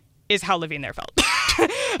 That is how living there felt.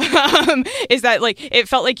 Is that it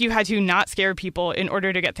felt like you had to not scare people in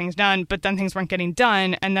order to get things done, but then things weren't getting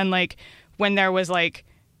done. And then when there was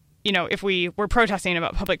if we were protesting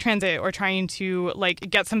about public transit or trying to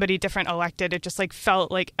get somebody different elected, it just felt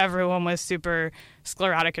like everyone was super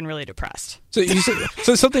sclerotic and really depressed. So you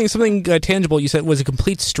said something tangible. You said, was it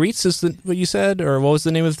Complete Streets? Is what you said, or what was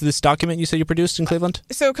the name of this document you said you produced in Cleveland?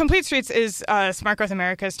 So Complete Streets is Smart Growth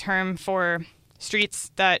America's term for streets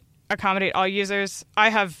that accommodate all users. I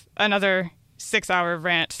have another 6-hour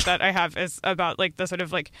rant that I have is about the sort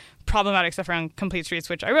of problematic stuff around complete streets,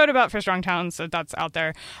 which I wrote about for Strong Towns, so that's out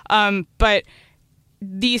there. But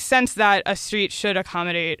the sense that a street should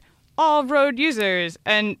accommodate all road users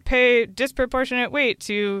and pay disproportionate weight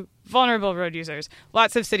to vulnerable road users.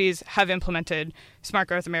 Lots of cities have implemented Smart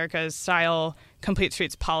Growth America's style complete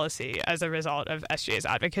streets policy as a result of SGA's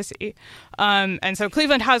advocacy. And so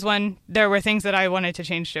Cleveland has one. There were things that I wanted to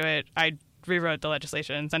change to it. I rewrote the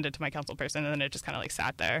legislation, sent it to my council person, and then it just kind of like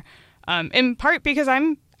sat there. In part because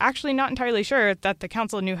I'm actually not entirely sure that the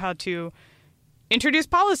council knew how to introduce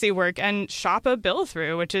policy work and shop a bill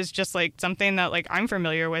through, which is just like something that like I'm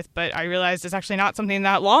familiar with, but I realized it's actually not something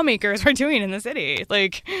that lawmakers are doing in the city.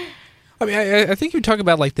 Like, I mean, I think you talk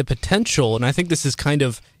about like the potential, and I think this is kind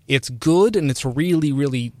of, it's good and it's really,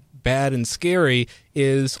 really bad and scary,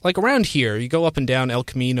 is like around here, you go up and down El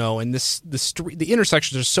Camino, and the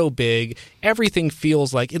intersections are so big, everything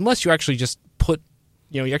feels like, unless you actually just put,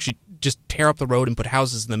 you actually just tear up the road and put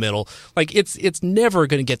houses in the middle, like it's never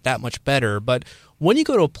going to get that much better. But when you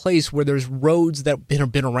go to a place where there's roads that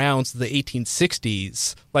have been around since the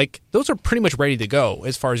 1860s, like those are pretty much ready to go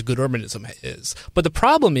as far as good urbanism is. But the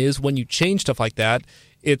problem is when you change stuff like that,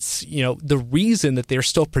 it's, the reason that they're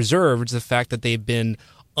still preserved is the fact that they've been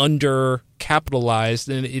under-capitalized,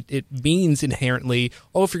 and it means inherently,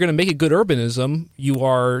 if you're going to make a good urbanism, you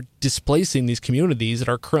are displacing these communities that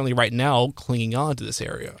are currently right now clinging on to this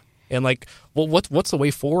area. And like, well, what's the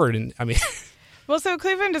way forward? And I mean, well, so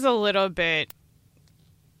Cleveland is a little bit.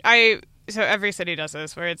 So every city does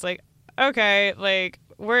this, where it's like, okay, like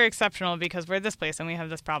we're exceptional because we're this place and we have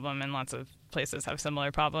this problem, and lots of places have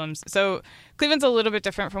similar problems. So Cleveland's a little bit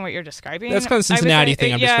different from what you're describing. That's kind of Cincinnati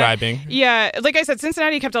thing I'm describing. Yeah, like I said,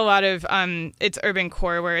 Cincinnati kept a lot of its urban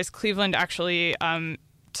core, whereas Cleveland actually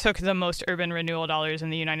took the most urban renewal dollars in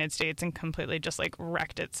the United States and completely just like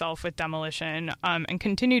wrecked itself with demolition, and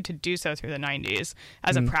continued to do so through the 90s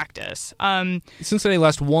as a practice. Cincinnati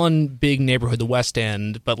lost one big neighborhood, the West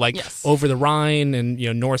End, but like over the Rhine and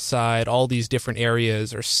North Side, all these different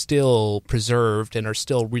areas are still preserved and are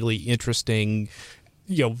still really interesting,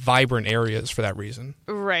 vibrant areas for that reason.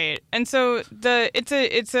 Right. And so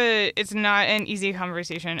it's not an easy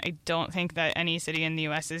conversation. I don't think that any city in the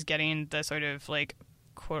US is getting the sort of like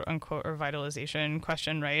quote unquote revitalization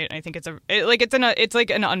question right. I think it's like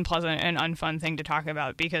an unpleasant and unfun thing to talk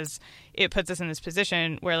about, because it puts us in this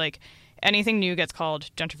position where like anything new gets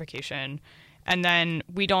called gentrification, and then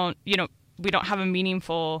we don't have a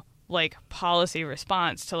meaningful like policy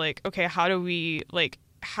response to like, okay, how do we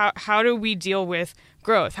deal with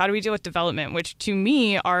growth? How do we deal with development, which to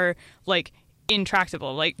me are like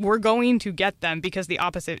intractable. Like, we're going to get them because the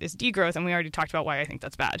opposite is degrowth, and we already talked about why I think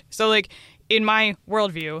that's bad. So like in my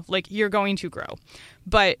worldview, like you're going to grow.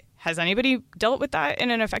 But has anybody dealt with that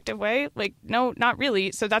in an effective way? Like, no, not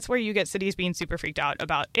really. So that's where you get cities being super freaked out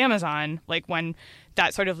about Amazon. Like when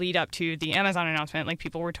that sort of lead up to the Amazon announcement, like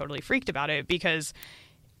people were totally freaked about it, because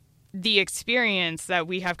the experience that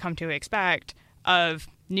we have come to expect of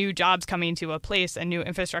new jobs coming to a place and new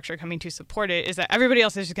infrastructure coming to support it is that everybody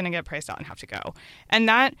else is just going to get priced out and have to go. And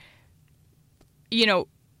that,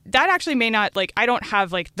 that actually may not, like, I don't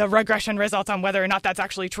have like the regression results on whether or not that's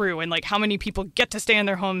actually true and like how many people get to stay in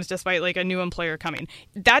their homes despite like a new employer coming.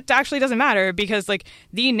 That actually doesn't matter, because like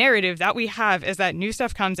the narrative that we have is that new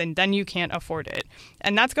stuff comes and then you can't afford it.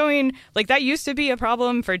 And that's going, like, that used to be a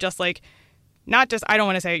problem for just like, not just, I don't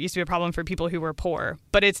want to say it used to be a problem for people who were poor,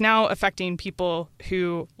 but it's now affecting people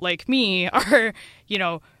who, like me, are,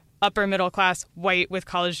 upper middle class, white, with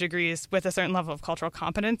college degrees, with a certain level of cultural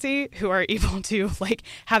competency, who are able to like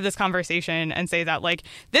have this conversation and say that like,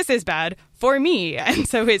 this is bad for me. And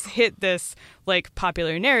so it's hit this like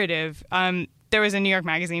popular narrative. There was a New York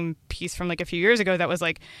Magazine piece from like a few years ago that was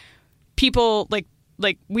like, people like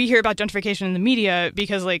we hear about gentrification in the media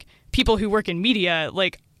because like people who work in media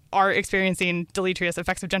like are experiencing deleterious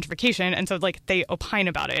effects of gentrification, and so like they opine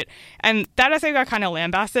about it. And that essay got kind of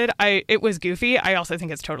lambasted. It was goofy. I also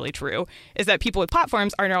think it's totally true, is that people with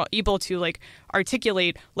platforms are now able to like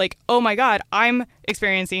articulate like, oh my God, I'm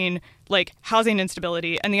experiencing like housing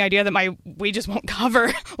instability, and the idea that my wages won't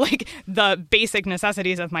cover like the basic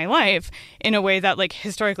necessities of my life in a way that like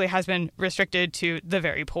historically has been restricted to the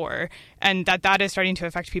very poor, and that is starting to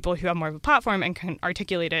affect people who have more of a platform and can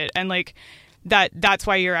articulate it. And like that's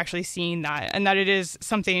why you're actually seeing that, and that it is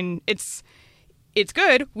something, it's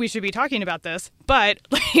good. We should be talking about this, but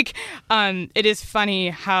like, it is funny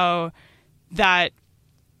how that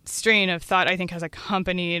strain of thought, I think, has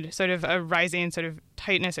accompanied sort of a rising sort of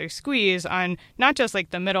tightness or squeeze on not just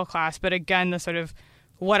like the middle class, but again, the sort of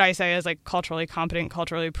what I say is like culturally competent,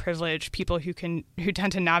 culturally privileged people who tend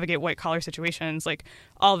to navigate white collar situations. Like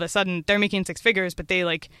all of a sudden they're making six figures, but they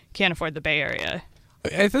like can't afford the Bay Area.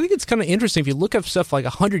 I think it's kind of interesting. If you look at stuff like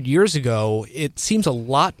 100 years ago, it seems a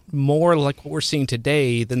lot more like what we're seeing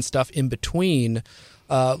today than stuff in between.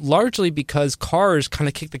 largely because cars kind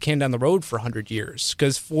of kicked the can down the road for 100 years.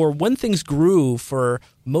 Because for when things grew for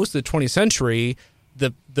most of the 20th century,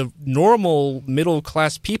 the normal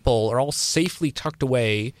middle-class people are all safely tucked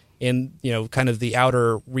away in, kind of the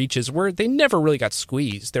outer reaches where they never really got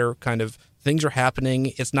squeezed. They're kind of, things are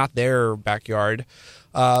happening. It's not their backyard.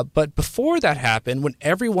 But before that happened, when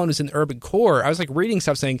everyone was in the urban core, I was reading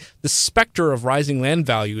stuff saying the specter of rising land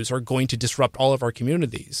values are going to disrupt all of our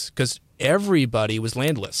communities because everybody was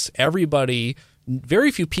landless.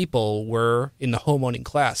 Very few people were in the homeowning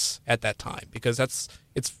class at that time because that's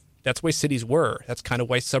why cities were. That's kind of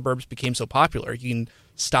why suburbs became so popular. You can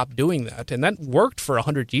stop doing that. And that worked for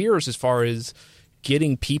 100 years as far as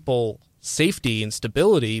getting people safety and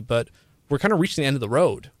stability, but we're kind of reaching the end of the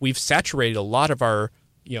road. We've saturated a lot of our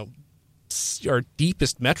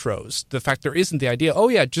deepest metros. The fact there isn't the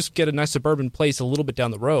idea, just get a nice suburban place a little bit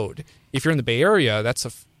down the road. If you're in the Bay Area, that's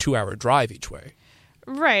a 2-hour drive each way.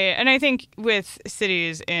 Right. And I think with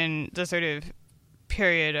cities in the sort of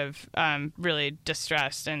period of really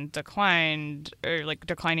distressed and declining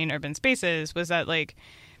urban spaces was that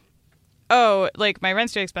my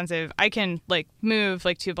rent's too expensive. I can move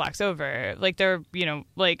 2 blocks over.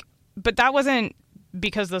 But that wasn't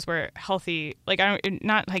because those were healthy,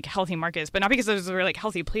 not healthy markets, but not because those were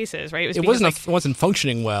healthy places, right? It wasn't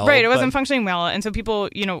functioning well. Right, it wasn't functioning well. And so people,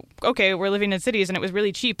 we're living in cities and it was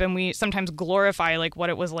really cheap, and we sometimes glorify what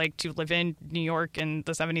it was like to live in New York in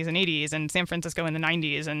the 70s and 80s and San Francisco in the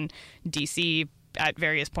 90s and DC at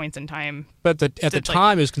various points in time. But at the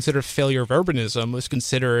time it was considered failure of urbanism. It was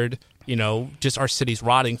considered, just our cities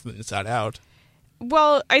rotting from the inside out.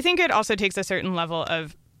 Well, I think it also takes a certain level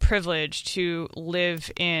of privilege to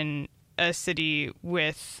live in a city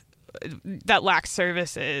that lacks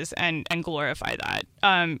services and glorify that.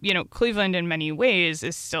 Cleveland in many ways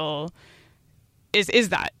is still is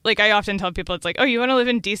that. I often tell people it's you want to live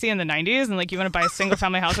in DC in the 90s and you want to buy a single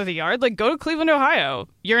family house with a yard, go to Cleveland, Ohio.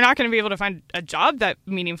 You're not going to be able to find a job that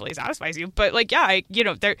meaningfully satisfies you, but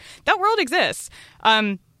that world exists.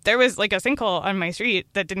 There was a sinkhole on my street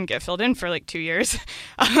that didn't get filled in for 2 years.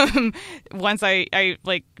 Once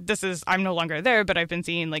I'm no longer there, but I've been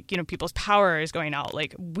seeing people's power is going out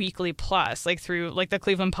weekly plus through the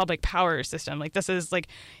Cleveland Public Power system. This is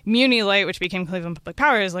Muni Light, which became Cleveland Public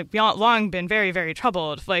Power, has long been very, very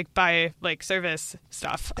troubled by service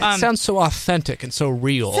stuff. It sounds so authentic and so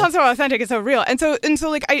real. Sounds so authentic and so real. And so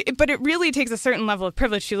but it really takes a certain level of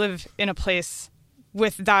privilege to live in a place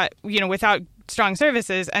with that, without strong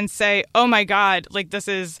services and say, oh my God, this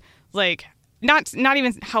is not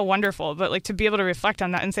even how wonderful, but to be able to reflect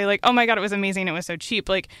on that and say oh my God, it was amazing. It was so cheap.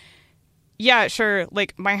 Yeah, sure.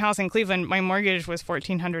 My house in Cleveland, my mortgage was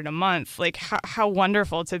 $1,400 a month. How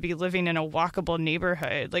wonderful to be living in a walkable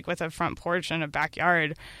neighborhood, with a front porch and a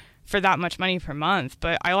backyard for that much money per month.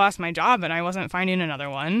 But I lost my job and I wasn't finding another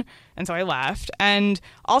one. And so I left. And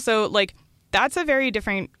also that's a very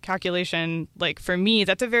different calculation. For me,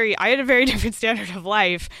 I had a very different standard of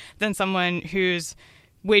life than someone whose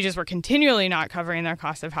wages were continually not covering their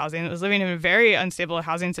cost of housing. That was living in a very unstable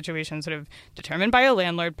housing situation, sort of determined by a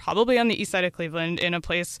landlord, probably on the east side of Cleveland, in a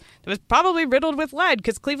place that was probably riddled with lead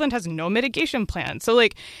because Cleveland has no mitigation plan. So,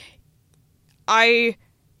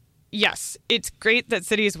 yes, it's great that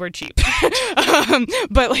cities were cheap,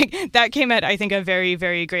 but that came at, I think, a very,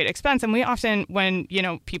 very great expense. And we often, when,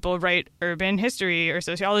 people write urban history or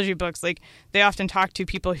sociology books, they often talk to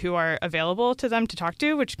people who are available to them to talk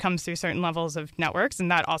to, which comes through certain levels of networks. And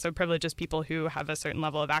that also privileges people who have a certain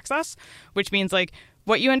level of access, which means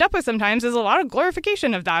what you end up with sometimes is a lot of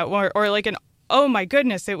glorification of that or an, oh my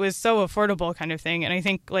goodness, it was so affordable kind of thing. And I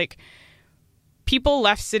think people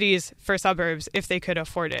left cities for suburbs if they could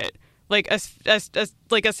afford it. A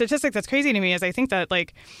statistic that's crazy to me is I think that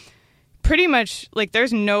pretty much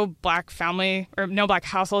there's no black family or no black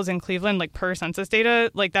households in Cleveland per census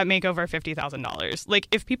data that make over $50,000.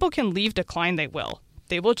 If people can leave decline, they will.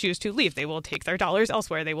 They will choose to leave. They will take their dollars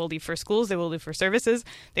elsewhere. They will leave for schools. They will leave for services.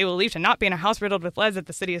 They will leave to not be in a house riddled with lead that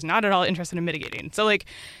the city is not at all interested in mitigating. So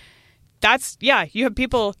that's, you have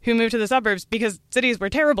people who move to the suburbs because cities were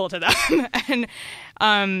terrible to them. And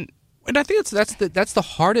I think that's the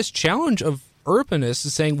hardest challenge of urbanists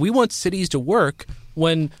is saying we want cities to work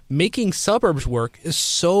when making suburbs work is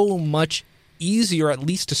so much easier, at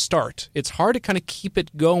least to start. It's hard to kind of keep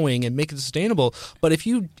it going and make it sustainable. But if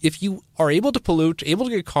you are able to pollute, able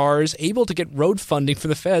to get cars, able to get road funding from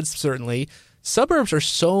the feds, certainly, suburbs are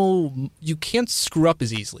you can't screw up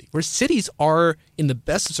as easily. Where cities are, in the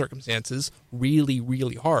best of circumstances, really,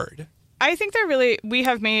 really hard. I think we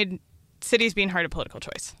have made cities being hard a political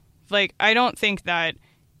choice. I don't think that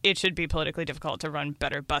it should be politically difficult to run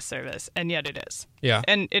better bus service, and yet it is. Yeah.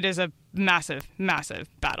 And it is a massive, massive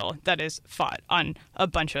battle that is fought on a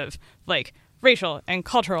bunch of like racial and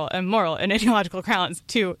cultural and moral and ideological grounds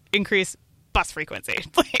to increase bus frequency.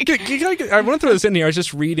 I want to throw this in here.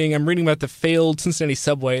 I'm reading about the failed Cincinnati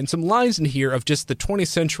subway and some lines in here of just the 20th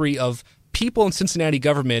century of people in Cincinnati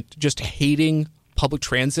government just hating public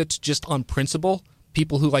transit just on principle.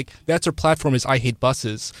 People who that's their platform is I hate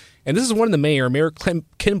buses. And this is one of the Mayor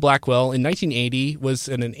Ken Blackwell in 1980 was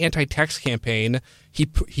in an anti-tax campaign.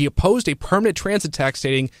 He opposed a permanent transit tax,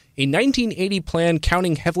 stating a 1980 plan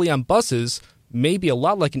counting heavily on buses may be a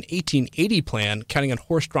lot like an 1880 plan counting on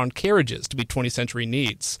horse-drawn carriages to meet 20th century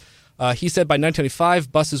needs. He said by 1995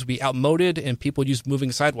 buses would be outmoded and people would use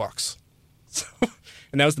moving sidewalks.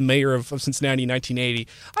 And that was the mayor of Cincinnati in 1980.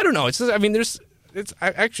 I don't know.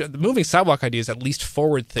 Actually, the moving sidewalk idea is at least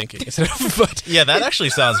forward thinking. But yeah, that actually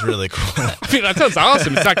sounds really cool. I mean, that sounds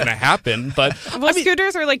awesome. It's not going to happen, but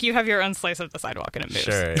scooters are like you have your own slice of the sidewalk and it moves,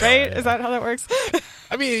 sure, right? Yeah. Is that how that works?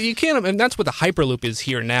 I mean, you can't, and that's what the Hyperloop is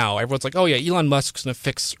here now. Everyone's like, oh yeah, Elon Musk's going to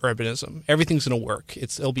fix urbanism. Everything's going to work.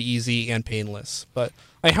 It'll be easy and painless. But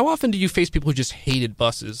how often do you face people who just hated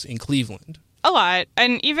buses in Cleveland? A lot.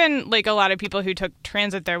 And even like a lot of people who took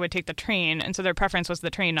transit there would take the train. And so their preference was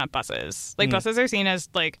the train, not buses. Buses are seen as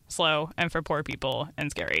like slow and for poor people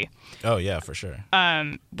and scary. Oh, yeah, for sure.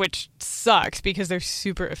 Which sucks because they're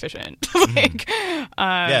super efficient.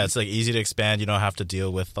 Yeah, it's like easy to expand. You don't have to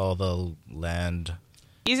deal with all the land.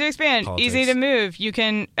 Easy to expand, politics. Easy to move. You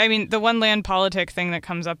can, the one land politic thing that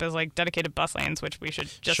comes up is like dedicated bus lanes, which we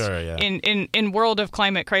should just, sure, yeah. in world of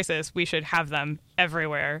climate crisis, we should have them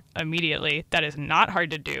everywhere immediately. That is not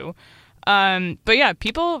hard to do. But yeah,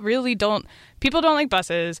 people don't like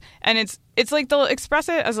buses, and it's like they'll express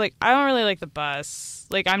it as like, I don't really like the bus.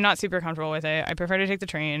 Like, I'm not super comfortable with it. I prefer to take the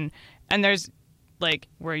train. And there's like,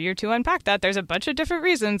 were you to unpack that, there's a bunch of different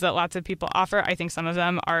reasons that lots of people offer. I think some of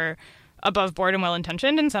them are above board and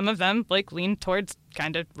well-intentioned, and some of them like lean towards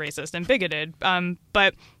kind of racist and bigoted.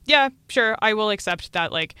 But yeah, sure, I will accept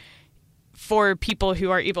that like for people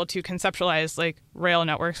who are able to conceptualize like rail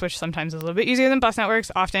networks, which sometimes is a little bit easier than bus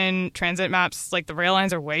networks, often transit maps, like the rail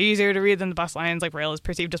lines are way easier to read than the bus lines. Like rail is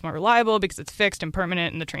perceived as more reliable because it's fixed and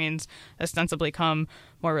permanent, and the trains ostensibly come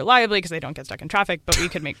more reliably because they don't get stuck in traffic, but we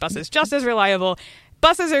could make buses just as reliable.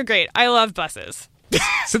 Buses are great. I love buses.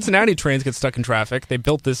 Cincinnati trains get stuck in traffic. They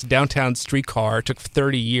built this downtown streetcar. It took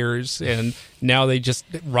 30 years, and now they just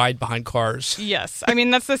ride behind cars. Yes.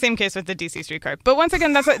 That's the same case with the DC streetcar. But once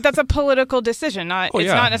again, that's a political decision. Not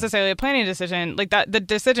necessarily a planning decision. Like that, the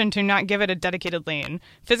decision to not give it a dedicated lane,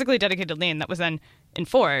 physically dedicated lane that was then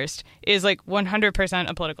enforced is like 100%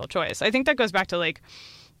 a political choice. I think that goes back to like,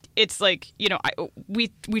 it's like, we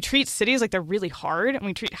treat cities like they're really hard, and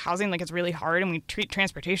we treat housing like it's really hard, and we treat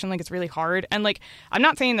transportation like it's really hard. And like, I'm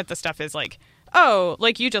not saying that the stuff is like, oh,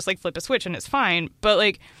 like you just like flip a switch and it's fine, but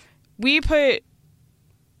like we put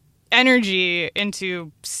energy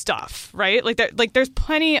into stuff, right? Like there's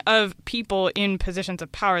plenty of people in positions of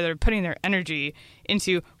power that are putting their energy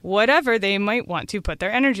into whatever they might want to put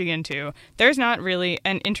their energy into. There's not really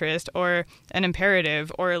an interest or an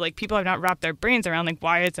imperative, or like people have not wrapped their brains around like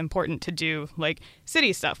why it's important to do like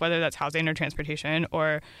city stuff, whether that's housing or transportation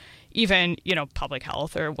or even, public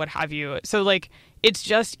health or what have you. So like it's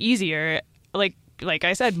just easier. Like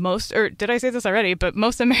I said, did I say this already? But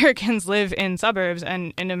most Americans live in suburbs,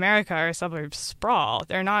 and in America our suburbs sprawl.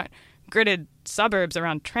 They're not gridded suburbs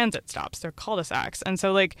around transit stops. They're cul-de-sacs. And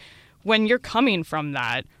so like when you're coming from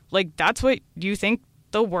that, like that's what you think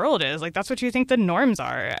the world is. Like that's what you think the norms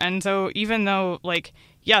are. And so even though like,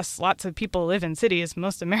 yes, lots of people live in cities,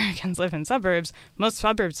 most Americans live in suburbs, most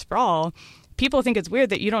suburbs sprawl, people think it's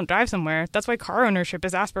weird that you don't drive somewhere. That's why car ownership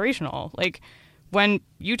is aspirational. Like when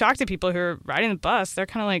you talk to people who are riding the bus, they're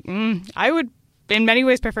kind of like, I would in many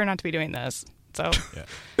ways prefer not to be doing this. So,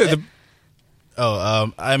 yeah.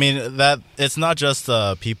 That it's not just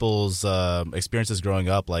people's experiences growing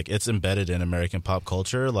up. Like it's embedded in American pop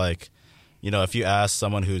culture. Like, if you ask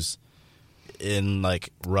someone who's in like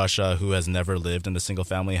Russia who has never lived in a single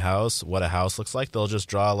family house what a house looks like, they'll just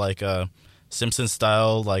draw like a Simpsons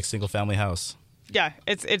style like single family house. Yeah,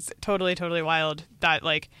 it's totally wild that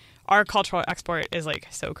like our cultural export is like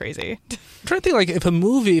so crazy. I'm trying to think, like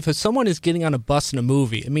if someone is getting on a bus in a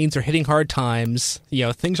movie, it means they're hitting hard times.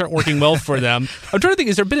 Things aren't working well for them. I'm trying to think,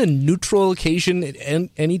 has there been a neutral occasion at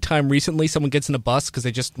any time recently someone gets in a bus because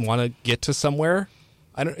they just want to get to somewhere?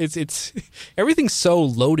 It's everything's so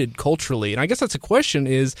loaded culturally, and I guess that's a question: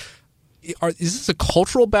 is this a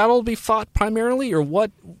cultural battle to be fought primarily, or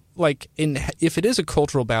what? Like, if it is a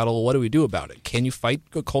cultural battle, what do we do about it? Can you fight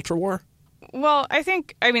a culture war? Well,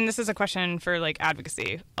 I mean, this is a question for like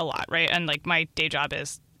advocacy a lot, right? And like my day job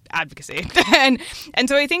is advocacy. and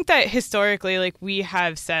so I think that historically, like we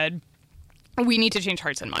have said, we need to change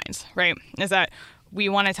hearts and minds, right? Is that we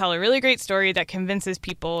want to tell a really great story that convinces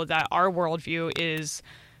people that our worldview is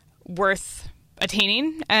worth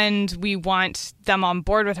attaining, and we want them on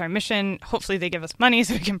board with our mission. Hopefully they give us money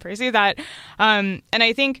so we can pursue that. And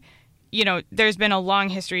I think, you know, there's been a long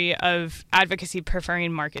history of advocacy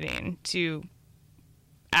preferring marketing to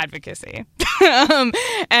advocacy.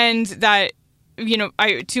 And that, you know,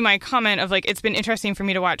 to my comment of like, it's been interesting for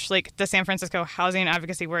me to watch, like the San Francisco housing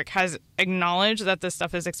advocacy work has acknowledged that this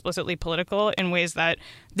stuff is explicitly political in ways that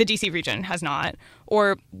the DC region has not,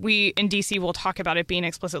 or we in DC will talk about it being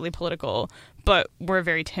explicitly political, but we're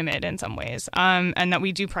very timid in some ways. And that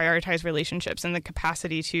we do prioritize relationships and the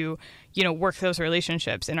capacity to, you know, work those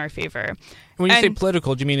relationships in our favor. When you say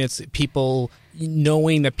political, do you mean it's people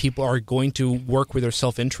knowing that people are going to work with their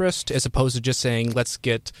self-interest as opposed to just saying, let's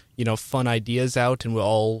get, you know, fun ideas out and we'll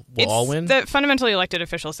all win? The fundamentally elected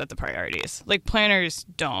officials set the priorities. Like planners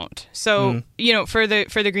don't. So, you know, for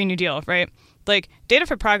the Green New Deal, right? Like Data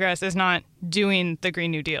for Progress is not doing the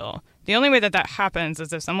Green New Deal. The only way that happens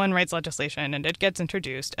is if someone writes legislation and it gets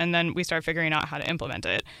introduced and then we start figuring out how to implement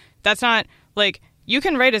it. That's not like, you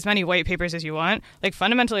can write as many white papers as you want. Like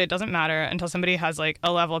fundamentally, it doesn't matter until somebody has like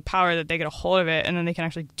a level of power that they get a hold of it and then they can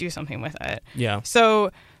actually do something with it. Yeah.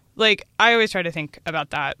 So like, I always try to think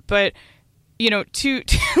about that. But, you know, to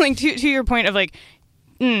your point of like,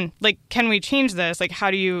 like, can we change this? Like,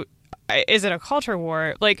 is it a culture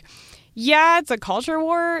war? Like, yeah, it's a culture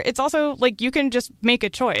war. It's also like you can just make a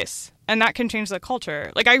choice and that can change the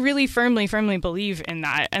culture. Like I really firmly believe in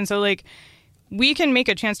that. And so like we can make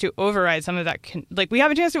a chance to override some of that. We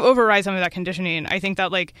have a chance to override some of that conditioning. I think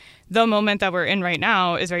that like the moment that we're in right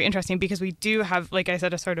now is very interesting because we do have, like I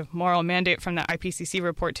said, a sort of moral mandate from the IPCC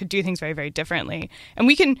report to do things very, very differently. And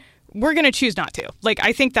we're going to choose not to. Like,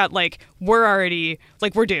 I think that, like, we're already,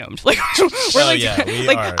 like, we're doomed. Like, we're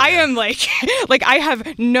I am, like, I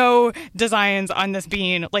have no designs on this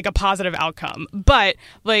being, like, a positive outcome. But,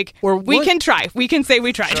 like, we can try. We can say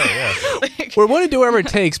we tried. Sure, yeah. We're willing to do whatever it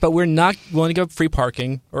takes, but we're not willing to give up free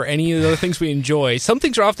parking or any of the other things we enjoy. Some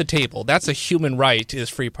things are off the table. That's a human right, is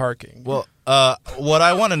free parking. Well, what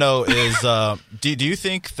I want to know is, do you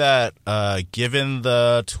think that given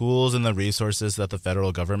the tools and the resources that the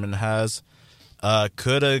federal government has,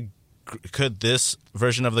 could this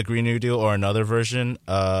version of the Green New Deal or another version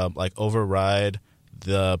like override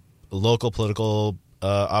the local political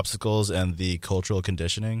obstacles and the cultural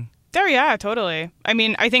conditioning? Yeah, totally. I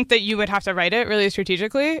mean, I think that you would have to write it really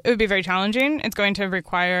strategically. It would be very challenging. It's going to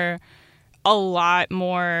require a lot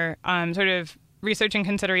more sort of research and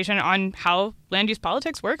consideration on how land use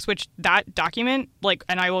politics works, which that document, like,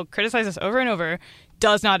 and I will criticize this over and over,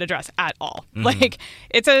 does not address at all. Mm-hmm. Like,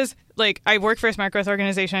 it says, like, I work for a smart growth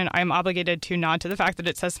organization. I'm obligated to nod to the fact that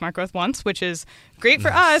it says smart growth once, which is great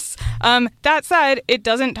for us. That said, it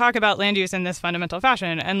doesn't talk about land use in this fundamental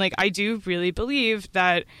fashion. And, like, I do really believe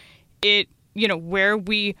that it, you know, where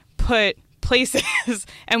we put places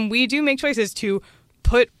and we do make choices to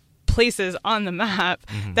put places on the map,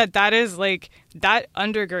 that is like, that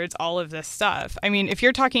undergirds all of this stuff. I mean, if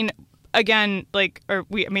you're talking again, like, or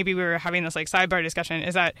maybe we were having this like sidebar discussion,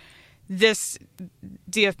 is that this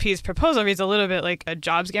DFP's proposal reads a little bit like a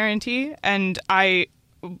jobs guarantee, and I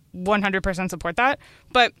 100% support that.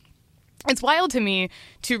 But it's wild to me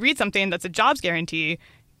to read something that's a jobs guarantee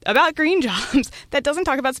about green jobs that doesn't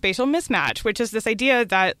talk about spatial mismatch, which is this idea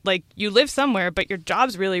that, like, you live somewhere, but your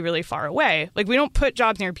job's really, really far away. Like, we don't put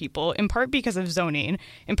jobs near people, in part because of zoning,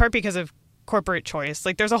 in part because of corporate choice.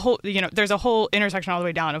 Like, there's a whole intersection all the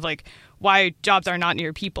way down of, like, why jobs are not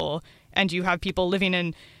near people. And you have people living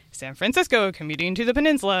in San Francisco commuting to the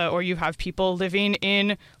peninsula, or you have people living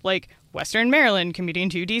in, like, Western Maryland commuting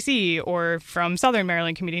to DC, or from Southern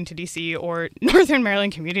Maryland commuting to DC, or Northern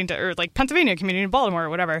Maryland commuting to, or like Pennsylvania commuting to Baltimore, or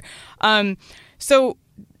whatever. So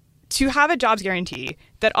to have a jobs guarantee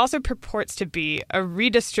that also purports to be a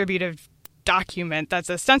redistributive document that's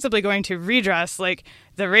ostensibly going to redress, like,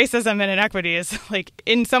 the racism and inequities, like,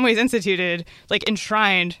 in some ways instituted, like,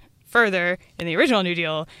 enshrined further in the original New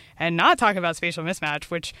Deal, and not talk about spatial mismatch,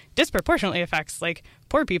 which disproportionately affects, like,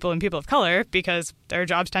 poor people and people of color because their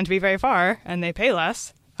jobs tend to be very far and they pay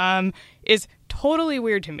less, is totally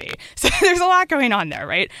weird to me. So there's a lot going on there,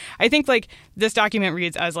 right? I think, like, this document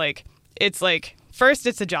reads as, like, it's like, first,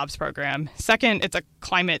 it's a jobs program. Second, it's a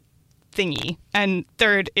climate thingy. And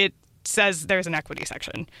third, it says there's an equity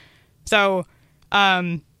section. So,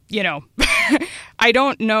 you know, I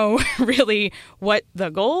don't know really what the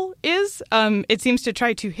goal is. It seems to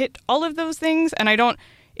try to hit all of those things, and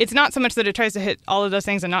it's not so much that it tries to hit all of those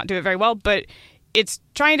things and not do it very well, but it's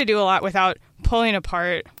trying to do a lot without pulling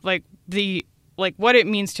apart like what it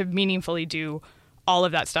means to meaningfully do all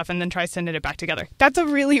of that stuff and then tries to knit it back together. That's a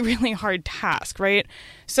really, really hard task, right?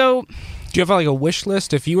 So do you have like a wish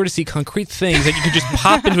list? If you were to see concrete things that you could just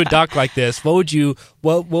pop into a doc like this, what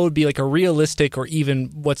would be like a realistic or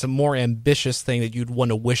even what's a more ambitious thing that you'd want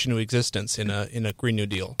to wish into existence in a Green New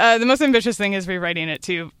Deal? The most ambitious thing is rewriting it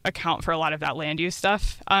to account for a lot of that land use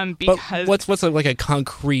stuff. Because but what's like a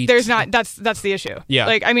concrete? There's not. That's the issue. Yeah.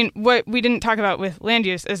 Like, I mean, what we didn't talk about with land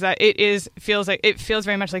use is that it feels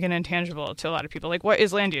very much like an intangible to a lot of people. Like, what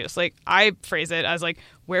is land use? Like, I phrase it as like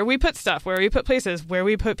where we put stuff, where we put places, where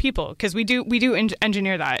we put people, because we do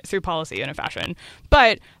engineer that through policy in a fashion.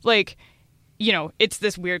 But like, you know, it's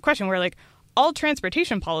this weird question where like all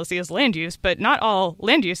transportation policy is land use, but not all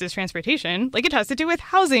land use is transportation. Like, it has to do with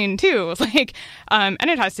housing too, like, and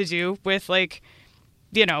it has to do with like,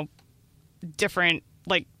 you know, different,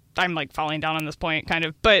 like, I'm like falling down on this point kind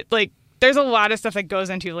of, but like there's a lot of stuff that goes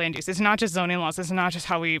into land use. It's not just zoning laws. It's not just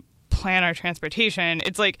how we plan our transportation.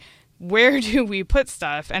 It's like, where do we put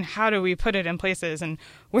stuff and how do we put it in places and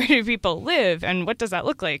where do people live and what does that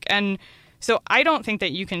look like? And so I don't think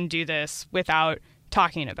that you can do this without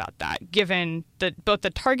talking about that, given both the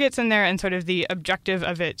targets in there and sort of the objective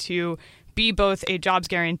of it to be both a jobs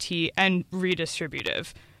guarantee and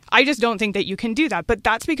redistributive. I just don't think that you can do that. But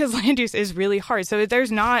that's because land use is really hard. So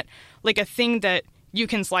there's not like a thing that you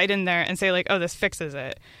can slide in there and say like, oh, this fixes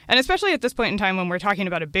it. And especially at this point in time when we're talking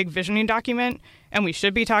about a big visioning document and we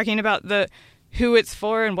should be talking about the who it's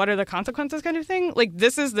for and what are the consequences kind of thing, like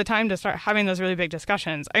this is the time to start having those really big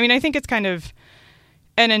discussions. I mean, I think it's kind of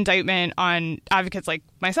an indictment on advocates like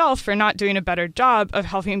myself for not doing a better job of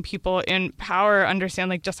helping people in power understand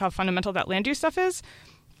like just how fundamental that land use stuff is,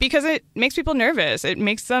 because it makes people nervous. It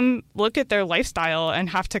makes them look at their lifestyle and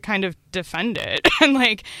have to kind of defend it. And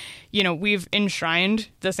like, you know, we've enshrined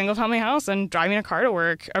the single family house and driving a car to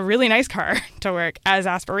work, a really nice car to work, as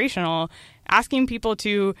aspirational, asking people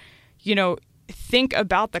to, you know, think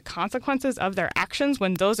about the consequences of their actions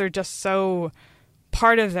when those are just so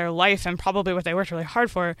part of their life and probably what they worked really hard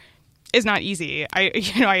for is not easy.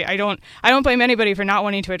 I don't blame anybody for not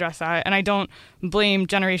wanting to address that, and I don't blame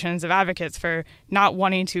generations of advocates for not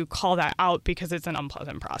wanting to call that out because it's an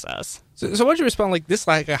unpleasant process. So why don't you respond like this,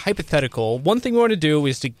 like a hypothetical? One thing we want to do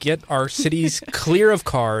is to get our cities clear of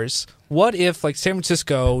cars. What if, like, San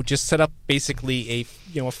Francisco just set up basically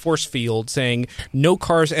a force field saying no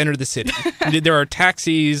cars enter the city? There are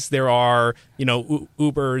taxis, there are,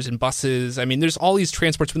 Ubers and buses. I mean, there's all these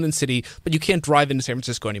transports within the city, but you can't drive into San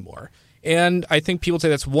Francisco anymore. And I think people say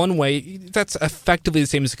that's one way. That's effectively the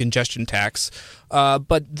same as a congestion tax.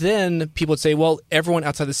 But then people would say, well, everyone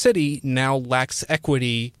outside the city now lacks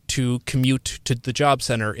equity to commute to the job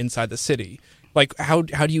center inside the city. Like, how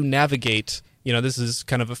do you navigate? This is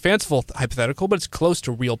kind of a fanciful hypothetical, but it's close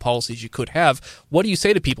to real policies you could have. What do you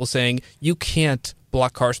say to people saying, you can't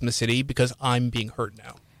block cars from the city because I'm being hurt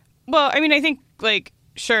now? Well, I mean, I think,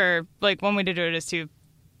 sure, one way to do it is to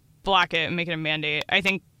block it and make it a mandate. I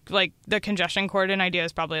think, the congestion cordon idea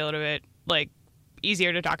is probably a little bit,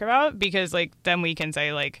 easier to talk about because, then we can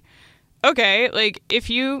say, okay,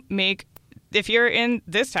 if you're in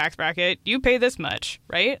this tax bracket, you pay this much,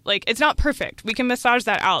 right? It's not perfect. We can massage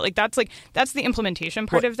that out. That's the implementation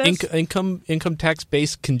part of this. Income tax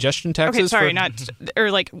based congestion taxes. Okay,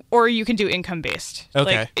 sorry, or you can do income based.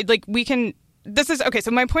 Okay, we can. This is okay.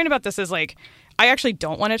 So my point about this is I actually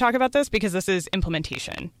don't want to talk about this because this is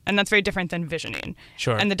implementation, and that's very different than visioning.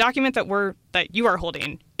 Sure. And the document that you are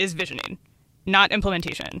holding is visioning, not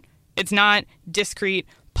implementation. It's not discrete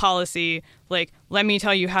policy, let me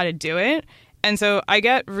tell you how to do it. And so I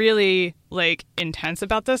get really intense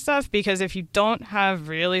about this stuff because if you don't have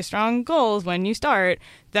really strong goals when you start,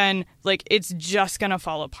 then it's just going to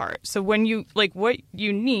fall apart. So when you what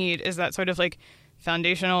you need is that sort of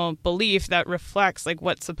foundational belief that reflects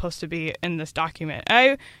what's supposed to be in this document.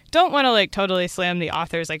 I don't want to totally slam the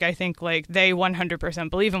authors. I think they 100%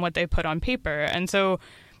 believe in what they put on paper. And so,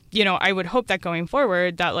 I would hope that going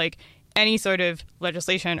forward that any sort of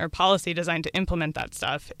legislation or policy designed to implement that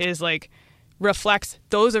stuff is reflects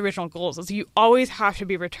those original goals. So you always have to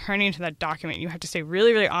be returning to that document. You have to stay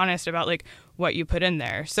really, really honest about what you put in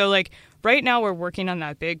there. So right now we're working on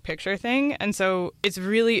that big picture thing. And so it's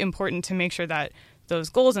really important to make sure that those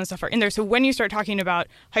goals and stuff are in there. So when you start talking about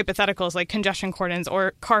hypotheticals like congestion cordons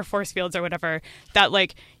or car force fields or whatever, that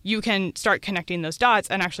you can start connecting those dots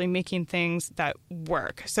and actually making things that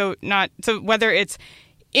work. So whether it's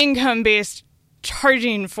income-based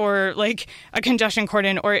charging for like a congestion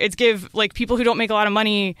cordon, or it's give like people who don't make a lot of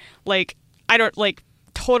money, like I don't like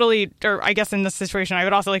totally, or I guess in this situation I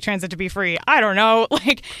would also like transit to be free. I don't know,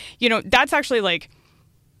 like, you know, that's actually like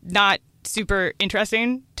not super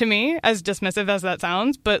interesting to me, as dismissive as that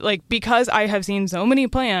sounds, but like because I have seen so many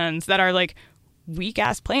plans that are like weak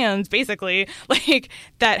ass plans basically, like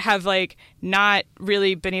that have like not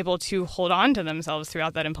really been able to hold on to themselves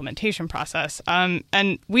throughout that implementation process.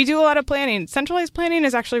 And we do a lot of planning. Centralized planning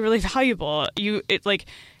is actually really valuable. It like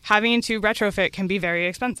having to retrofit can be very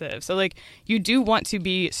expensive. So like you do want to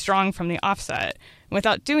be strong from the offset.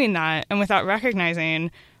 Without doing that and without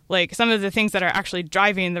recognizing like some of the things that are actually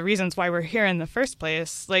driving the reasons why we're here in the first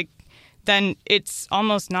place, like then it's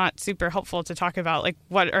almost not super helpful to talk about like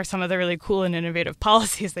what are some of the really cool and innovative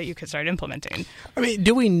policies that you could start implementing. I mean,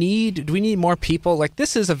 do we need more people? Like,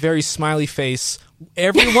 this is a very smiley face.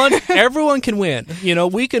 Everyone can win. You know,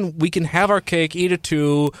 we can have our cake, eat it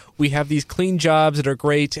too. We have these clean jobs that are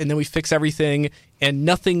great, and then we fix everything, and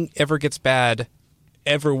nothing ever gets bad,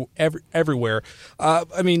 everywhere.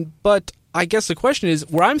 I mean, but I guess the question is,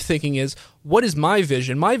 where I'm thinking is, what is my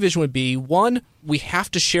vision? My vision would be, one, we have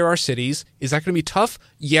to share our cities. Is that going to be tough?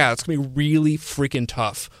 Yeah, it's going to be really freaking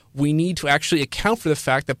tough. We need to actually account for the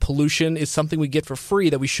fact that pollution is something we get for free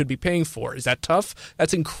that we should be paying for. Is that tough?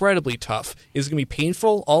 That's incredibly tough. Is it going to be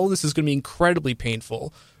painful? All of this is going to be incredibly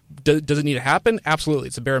painful. Does it need to happen? Absolutely.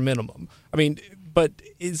 It's a bare minimum. I mean, but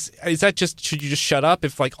is that just, should you just shut up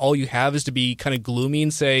if like all you have is to be kind of gloomy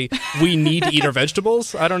and say we need to eat our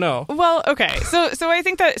vegetables? I don't know. Well, okay. So I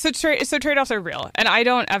think that so trade-offs are real, and I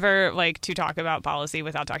don't ever like to talk about policy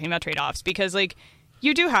without talking about trade-offs, because like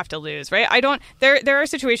you do have to lose, right? There are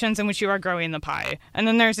situations in which you are growing the pie, and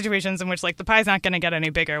then there are situations in which like the pie's not going to get any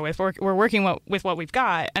bigger. We're working with what we've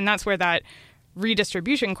got, and that's where that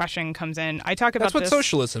redistribution question comes in. I talk about that's what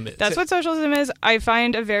socialism is. That's what socialism is. I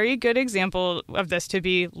find a very good example of this to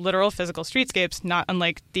be literal physical streetscapes, not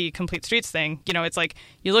unlike the complete streets thing. You know, it's like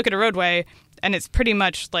you look at a roadway and it's pretty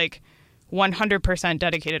much like 100%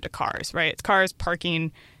 dedicated to cars, right? It's cars,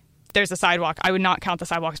 parking. There's a sidewalk. I would not count the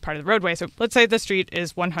sidewalk as part of the roadway. So let's say the street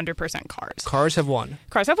is 100% cars. Cars have won.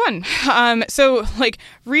 Cars have won. So like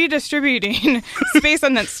redistributing space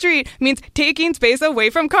on that street means taking space away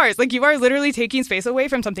from cars. Like you are literally taking space away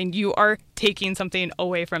from something. You are taking something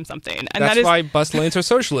away from something. And that's why bus lanes are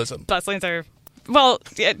socialism. Bus lanes are... Well,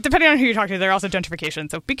 yeah, depending on who you talk to, they're also gentrification,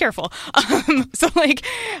 so be careful.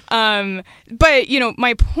 But, you know,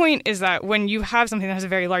 my point is that when you have something that has a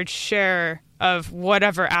very large share of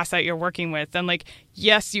whatever asset you're working with, then, like,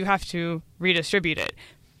 yes, you have to redistribute it.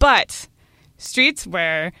 But streets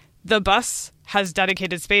where the bus has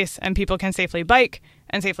dedicated space and people can safely bike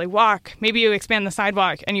and safely walk, maybe you expand the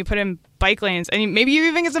sidewalk and you put in bike lanes, and maybe you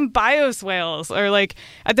even get some bioswales, or, like,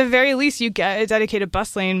 at the very least, you get a dedicated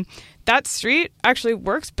bus lane. That street actually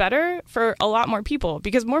works better for a lot more people,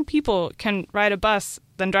 because more people can ride a bus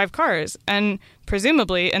than drive cars. And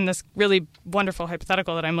presumably, in this really wonderful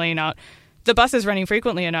hypothetical that I'm laying out, the bus is running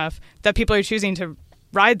frequently enough that people are choosing to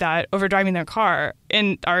ride that over driving their car.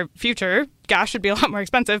 In our future, gas should be a lot more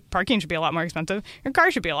expensive, parking should be a lot more expensive, your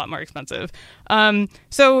car should be a lot more expensive.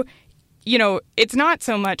 So, you know, it's not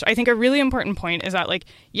so much. I think a really important point is that, like,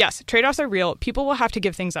 yes, trade-offs are real. People will have to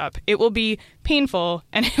give things up. It will be painful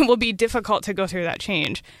and it will be difficult to go through that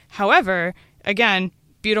change. However, again,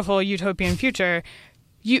 beautiful utopian future,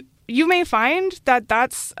 you may find that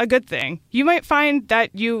that's a good thing. You might find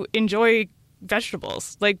that you enjoy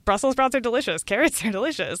vegetables. Like, Brussels sprouts are delicious. Carrots are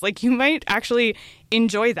delicious. Like, you might actually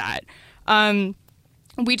enjoy that.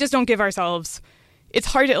 We just don't give ourselves... It's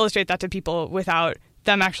hard to illustrate that to people without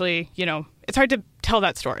them actually, you know, it's hard to tell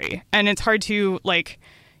that story. And it's hard to, like,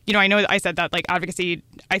 you know, I know I said that, like, advocacy,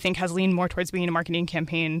 I think, has leaned more towards being a marketing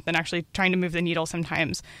campaign than actually trying to move the needle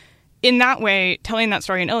sometimes. In that way, telling that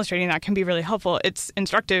story and illustrating that can be really helpful. It's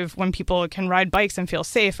instructive when people can ride bikes and feel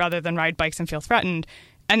safe rather than ride bikes and feel threatened.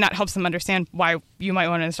 And that helps them understand why you might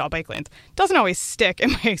want to install bike lanes. It doesn't always stick,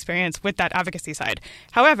 in my experience, with that advocacy side.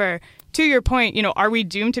 However, to your point, you know, are we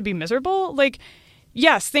doomed to be miserable? Like,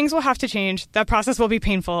 yes, things will have to change. That process will be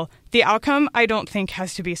painful. The outcome, I don't think,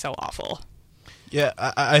 has to be so awful. Yeah,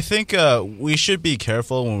 I think we should be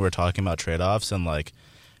careful when we're talking about trade-offs and, like,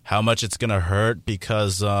 how much it's going to hurt,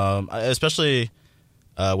 because especially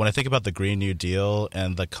when I think about the Green New Deal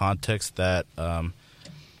and the context that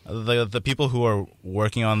the people who are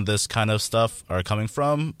working on this kind of stuff are coming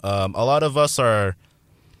from, a lot of us are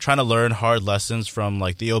trying to learn hard lessons from,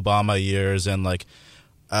 like, the Obama years, and, like,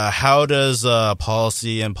 how does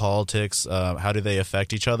policy and politics, how do they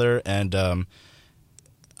affect each other? And,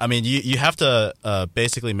 I mean, you have to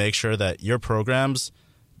basically make sure that your programs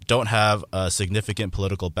don't have a significant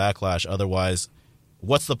political backlash. Otherwise,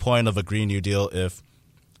 what's the point of a Green New Deal if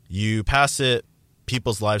you pass it,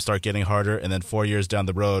 people's lives start getting harder, and then 4 years down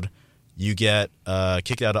the road, you get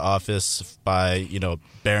kicked out of office by,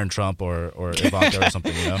 Barron Trump or Ivanka or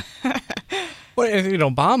something, Well, in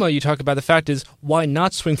Obama, you talk about the fact is, why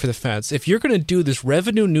not swing for the fence? If you're going to do this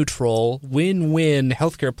revenue-neutral, win-win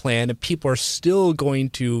healthcare plan and people are still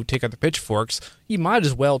going to take out the pitchforks, you might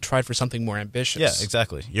as well try for something more ambitious. Yeah,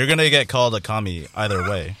 exactly. You're going to get called a commie either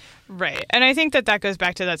way. Right. And I think that goes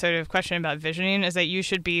back to that sort of question about visioning, is that you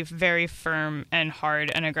should be very firm and hard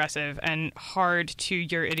and aggressive and hard to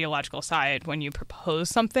your ideological side when you propose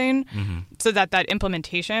something, so that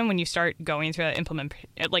implementation, when you start going through that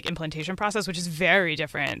implementation process, which is very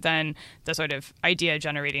different than the sort of idea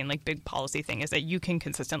generating big policy thing, is that you can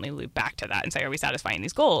consistently loop back to that and say, are we satisfying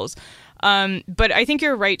these goals? But I think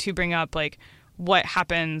you're right to bring up what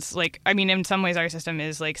happens, in some ways our system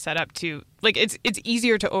is set up to it's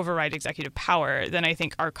easier to override executive power than I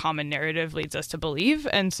think our common narrative leads us to believe.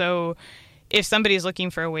 And so if somebody's looking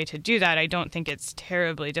for a way to do that, I don't think it's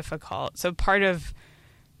terribly difficult. So part of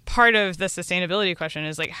the sustainability question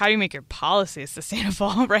is how do you make your policies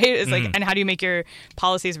sustainable, right? It's and how do you make your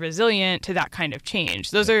policies resilient to that kind of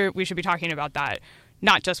change? We should be talking about that,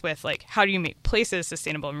 not just with how do you make places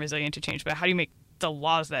sustainable and resilient to change, but how do you make the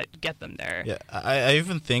laws that get them there. Yeah, I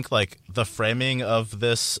even think the framing of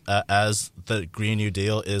this as the Green New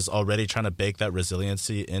Deal is already trying to bake that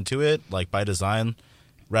resiliency into it, by design,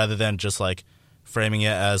 rather than just framing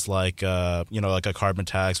it as a carbon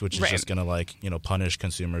tax, which is just going to punish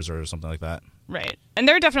consumers or something like that. Right. And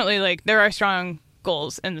there are definitely there are strong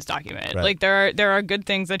goals in this document. Right. there are good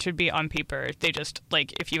things that should be on paper. They just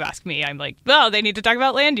if you ask me, I'm well, they need to talk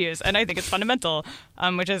about land use, and I think it's fundamental,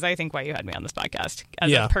 which is I think why you had me on this podcast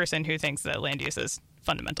as a person who thinks that land use is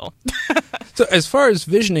fundamental. So as far as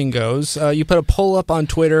visioning goes, you put a poll up on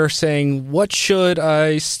Twitter saying, what should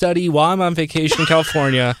I study while I'm on vacation in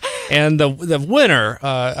California? And the winner,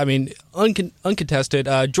 uncontested,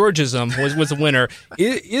 Georgism was the winner.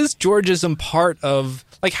 Is Georgism part of,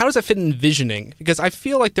 how does that fit in visioning? Because I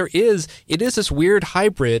feel like it is this weird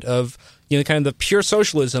hybrid of, kind of the pure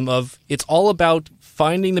socialism of it's all about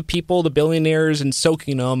finding the people, the billionaires, and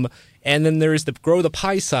soaking them. And then there's the grow the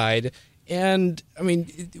pie side. And,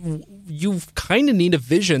 you kind of need a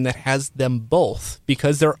vision that has them both,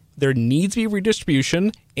 because there needs to be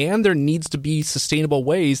redistribution and there needs to be sustainable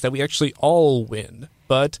ways that we actually all win.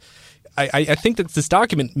 But I think that this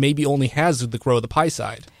document maybe only has the grow the pie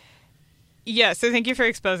side. Yeah, so thank you for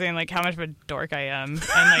exposing how much of a dork I am,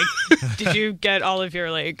 and did you get all of your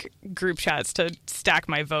group chats to stack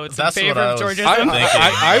my votes in favor of Georgism?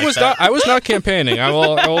 I was not campaigning.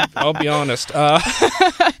 I'll be honest. No,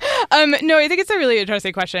 I think it's a really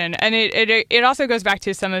interesting question, and it also goes back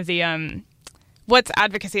to some of the what's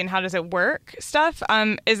advocacy and how does it work stuff.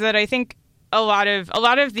 Is that I think a lot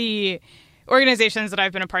of the organizations that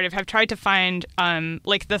I've been a part of have tried to find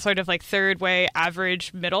the sort of third way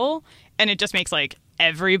average middle, and it just makes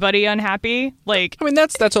everybody unhappy.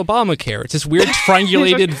 That's Obamacare. It's this weird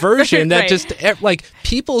triangulated version that just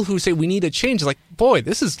people who say we need a change is boy,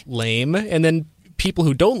 this is lame, and then people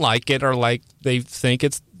who don't like it are they think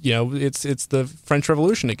it's it's the French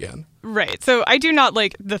Revolution again. Right. So I do not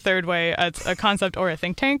like the third way as a concept or a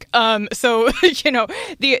think tank. So,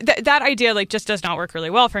 that idea just does not work really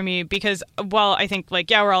well for me, because while I think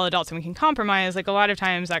we're all adults and we can compromise, a lot of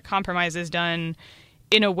times that compromise is done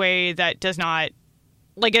in a way that does not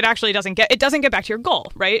it actually doesn't get back to your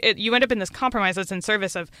goal, right? You end up in this compromise that's in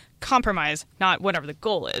service of compromise, not whatever the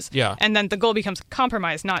goal is. Yeah. And then the goal becomes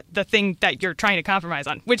compromise, not the thing that you're trying to compromise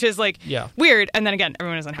on, which is weird. And then again,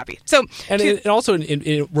 everyone is unhappy. So, and it also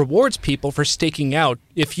rewards people for staking out.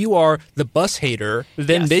 If you are the bus hater,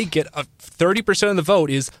 then they get 30% of the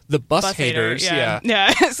vote is the bus haters.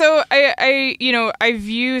 Yeah. So I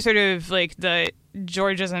view sort of the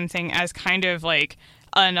Georgism thing as kind of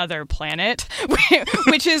another planet,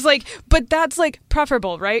 which is but that's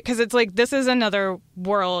preferable, right? Because it's this is another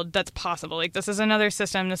world that's possible. This is another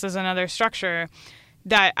system, this is another structure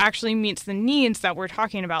that actually meets the needs that we're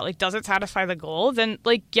talking about. Does it satisfy the goal? Then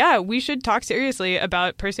yeah, we should talk seriously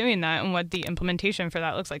about pursuing that and what the implementation for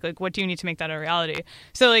that looks like. What do you need to make that a reality?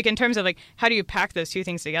 So in terms of how do you pack those two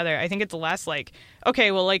things together, I think it's less okay,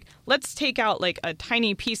 well let's take out a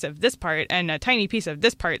tiny piece of this part and a tiny piece of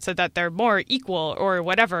this part so that they're more equal or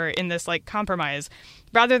whatever in this compromise,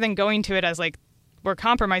 rather than going to it as we're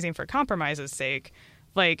compromising for compromise's sake.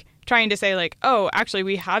 Trying to say oh, actually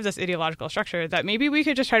we have this ideological structure that maybe we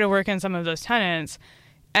could just try to work in some of those tenets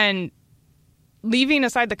and leaving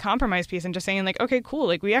aside the compromise piece and just saying like, okay, cool,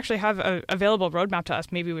 like we actually have a available roadmap to us.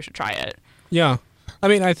 Maybe we should try it. Yeah. I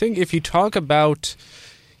mean, I think if you talk about,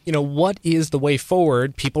 what is the way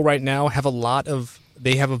forward, people right now have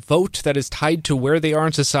they have a vote that is tied to where they are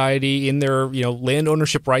in society, in their, land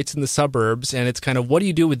ownership rights in the suburbs. And it's kind of, what do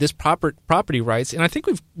you do with this property rights? And I think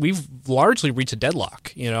we've largely reached a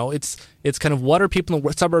deadlock. It's kind of, what are people in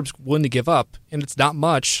the suburbs willing to give up? And it's not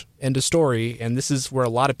much. End of story. And this is where a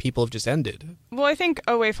lot of people have just ended. Well, I think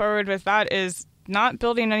a way forward with that is not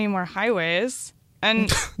building any more highways.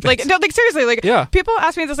 And seriously, yeah. People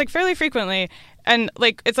ask me this like fairly frequently, and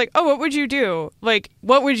like it's like, oh, what would you do? Like,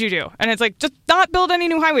 what would you do? And it's like, just not build any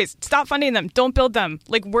new highways. Stop funding them. Don't build them.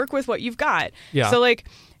 Like, work with what you've got. Yeah. So like,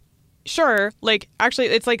 sure, like actually,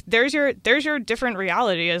 it's like there's your different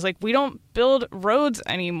reality. Is like we don't build roads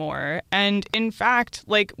anymore, and in fact,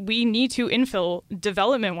 like we need to infill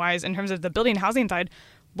development wise in terms of the building housing side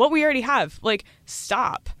what we already have. Like,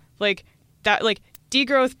 stop. Like that. Like.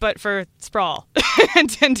 Degrowth, but for sprawl,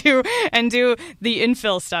 and do the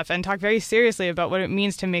infill stuff and talk very seriously about what it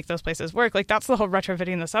means to make those places work. Like that's the whole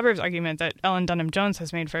retrofitting the suburbs argument that Ellen Dunham Jones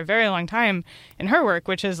has made for a very long time in her work,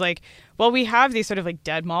 which is like, well, we have these sort of like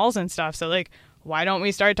dead malls and stuff, so like why don't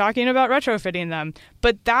we start talking about retrofitting them?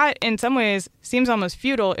 But that in some ways seems almost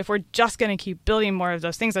futile if we're just going to keep building more of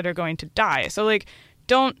those things that are going to die. So like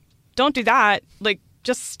don't do that. Like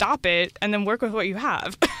just stop it and then work with what you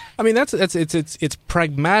have. I mean, it's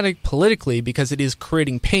pragmatic politically because it is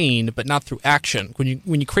creating pain, but not through action.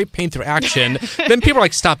 When you create pain through action, then people are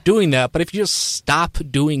like, stop doing that. But if you just stop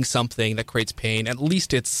doing something that creates pain, at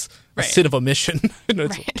least it's a sin of omission.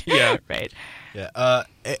 Right. Yeah. Right. Yeah.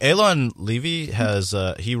 Elon Levy has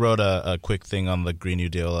he wrote a quick thing on the Green New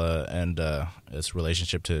Deal and its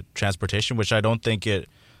relationship to transportation, which I don't think it.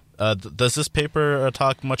 Does this paper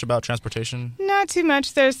talk much about transportation? Not too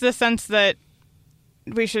much. There's the sense that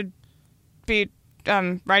we should be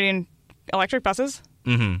riding electric buses.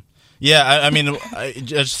 Mm-hmm. Yeah, I mean,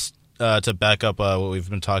 just to back up what we've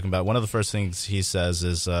been talking about, one of the first things he says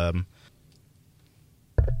is,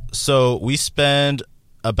 so we spend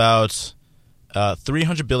about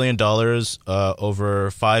 $300 billion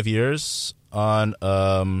over 5 years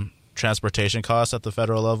on transportation costs at the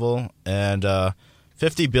federal level, and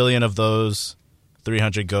 50 billion of those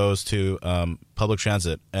 300 goes to public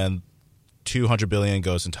transit, and 200 billion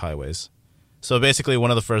goes into highways. So basically, one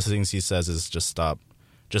of the first things he says is just stop.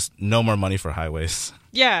 Just no more money for highways.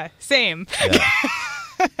 Yeah, same. Yeah.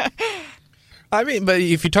 I mean, but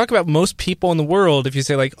if you talk about most people in the world, if you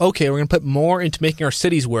say like, okay, we're going to put more into making our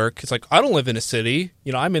cities work, it's like, I don't live in a city,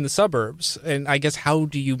 I'm in the suburbs. And I guess how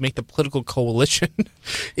do you make the political coalition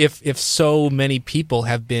if so many people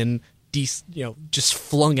have been just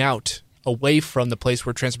flung out away from the place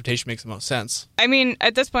where transportation makes the most sense? I mean,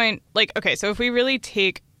 at this point, like, okay, so if we really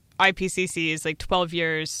take IPCC's like 12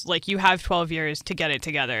 years, like you have 12 years to get it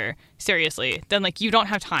together seriously, then like you don't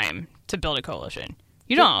have time to build a coalition.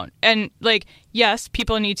 You don't. And like, yes,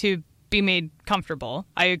 people need to be made comfortable.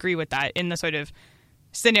 I agree with that in the sort of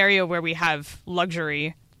scenario where we have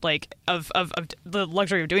luxury, like of the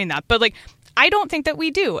luxury of doing that. But like, I don't think that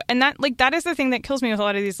we do. And that is the thing that kills me with a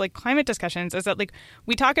lot of these like climate discussions, is that like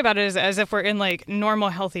we talk about it as if we're in like normal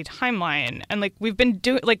healthy timeline, and like we've been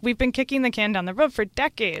kicking the can down the road for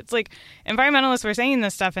decades. Like environmentalists were saying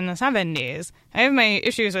this stuff in the 70s. I have my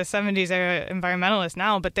issues with 70s era environmentalists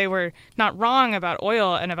now, but they were not wrong about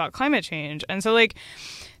oil and about climate change. And so like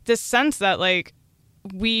this sense that like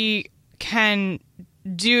we can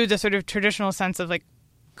do the sort of traditional sense of like,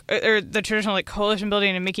 or the traditional like coalition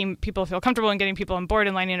building and making people feel comfortable and getting people on board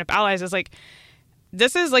and lining up allies is like,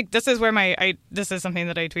 this is where this is something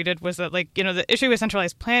that I tweeted, was that like, the issue with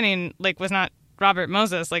centralized planning like was not Robert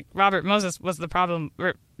Moses. Like Robert Moses was the problem.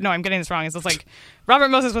 Or, no, I'm getting this wrong. It's like Robert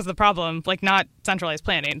Moses was the problem, like not centralized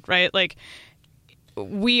planning, right? Like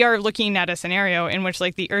we are looking at a scenario in which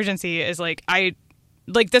like the urgency is like,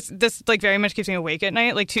 this like very much keeps me awake at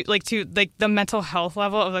night. Like to the mental health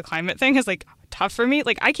level of the climate thing is like tough for me.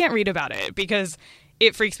 Like I can't read about it because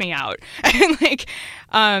it freaks me out. And like,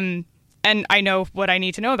 and I know what I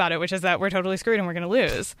need to know about it, which is that we're totally screwed and we're going to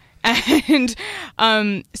lose. And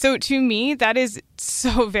so to me, that is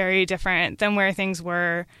so very different than where things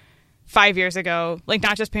were 5 years ago. Like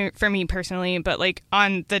not just for me personally, but like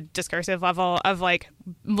on the discursive level of like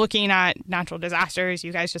looking at natural disasters.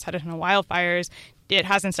 You guys just had a ton of wildfires. It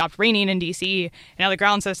hasn't stopped raining in DC, and now the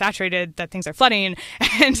ground's so saturated that things are flooding.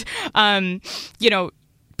 And,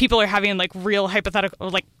 people are having like real hypothetical,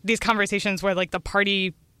 like these conversations where like the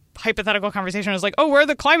party hypothetical conversation is like, oh, where are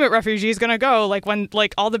the climate refugees going to go? Like when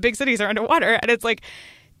like all the big cities are underwater. And it's like,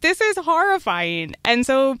 this is horrifying. And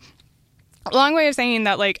so a long way of saying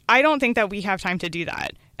that, like, I don't think that we have time to do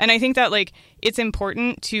that. And I think that, like, it's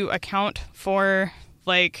important to account for,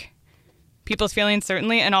 like, people's feelings,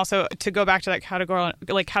 certainly, and also to go back to that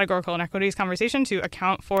categorical inequities conversation, to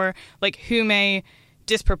account for, like, who may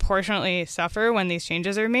disproportionately suffer when these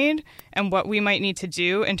changes are made, and what we might need to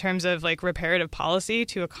do in terms of, like, reparative policy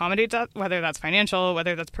to accommodate that, whether that's financial,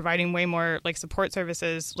 whether that's providing way more, like, support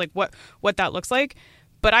services, like, what that looks like.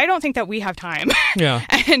 But I don't think that we have time. Yeah.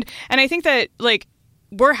 And I think that, like,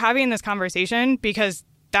 we're having this conversation because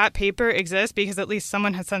that paper exists, because at least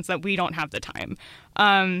someone has sensed that we don't have the time.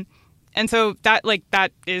 And so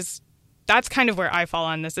that's kind of where I fall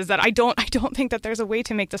on this, is that I don't think that there's a way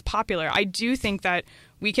to make this popular. I do think that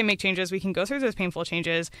we can make changes, we can go through those painful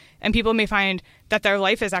changes, and people may find that their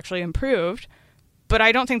life is actually improved. But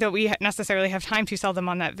I don't think that we necessarily have time to sell them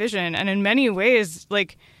on that vision. And in many ways,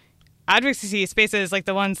 like, advocacy spaces like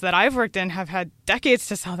the ones that I've worked in have had decades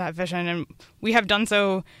to sell that vision, and we have done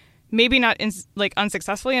so maybe not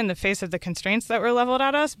unsuccessfully in the face of the constraints that were leveled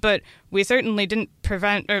at us, but we certainly didn't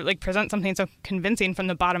present something so convincing from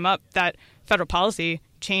the bottom up that federal policy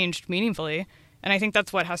changed meaningfully. And I think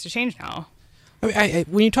that's what has to change now. I mean,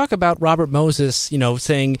 when you talk about Robert Moses,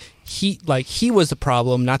 saying he was the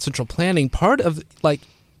problem, not central planning, part of the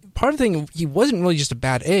thing, he wasn't really just a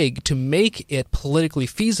bad egg. To make it politically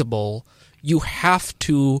feasible, you have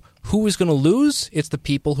to, who is going to lose? It's the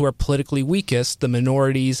people who are politically weakest, the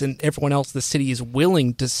minorities, and everyone else. The city is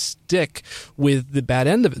willing to stick with the bad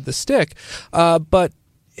end of the stick. But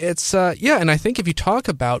it's, and I think if you talk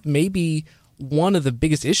about maybe one of the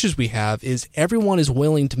biggest issues we have is everyone is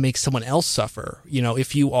willing to make someone else suffer.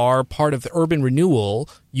 If you are part of the urban renewal,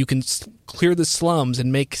 you can clear the slums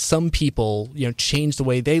and make some people, change the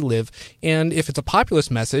way they live. And if it's a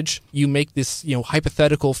populist message, you make this,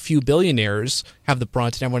 hypothetical few billionaires have the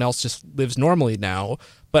brunt and everyone else just lives normally now.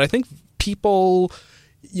 But I think people,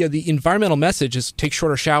 the environmental message is take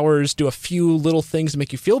shorter showers, do a few little things to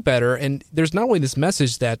make you feel better. And there's not only this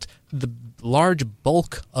message that the large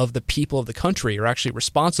bulk of the people of the country are actually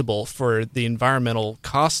responsible for the environmental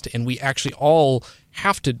cost, and we actually all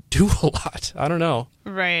have to do a lot. I don't know.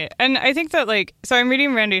 Right. And I think that, like, so I'm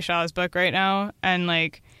reading Randy Shaw's book right now, and,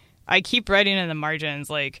 like, I keep writing in the margins,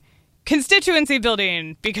 like, constituency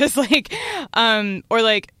building, because, like, or,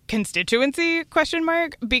 like, constituency ?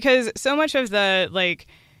 Because so much of the, like,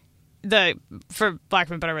 for lack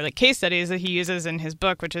of a better word, like, case studies that he uses in his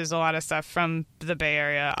book, which is a lot of stuff from the Bay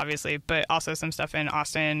Area, obviously, but also some stuff in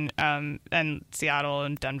Austin, and Seattle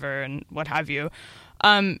and Denver and what have you,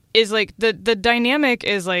 is, like, the dynamic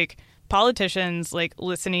is, like, politicians, like,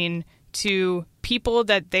 listening to people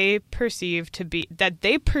that they perceive to be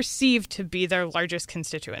their largest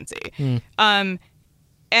constituency. But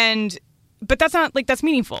that's not, like, that's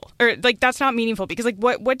meaningful, or, like, that's not meaningful, because, like,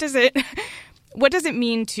 what does it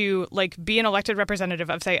mean to, like, be an elected representative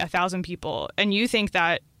of, say, 1,000 people, and you think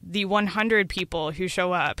that the 100 people who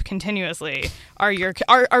show up continuously are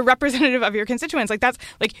representative of your constituents? Like, that's,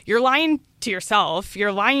 like, you're lying to yourself,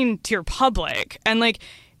 you're lying to your public, and, like,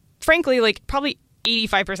 frankly, like, probably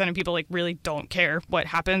 85% of people, like, really don't care what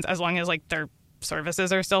happens as long as, like, their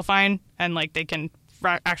services are still fine and, like, they can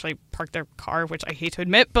actually park their car, which I hate to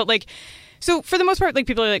admit, but, like, so for the most part, like,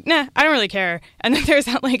 people are like, nah, I don't really care. And then there's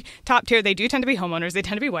that, like, top tier, they do tend to be homeowners, they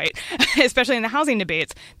tend to be white, especially in the housing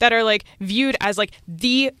debates, that are, like, viewed as, like,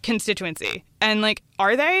 the constituency. And, like,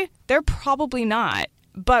 are they? They're probably not.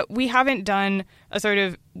 But we haven't done a sort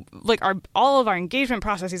of, like, all of our engagement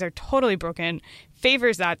processes are totally broken,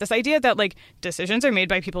 favors that. This idea that, like, decisions are made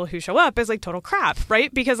by people who show up is, like, total crap,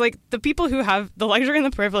 right? Because, like, the people who have the luxury and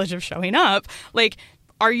the privilege of showing up, like,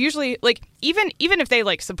 are usually, like, even if they,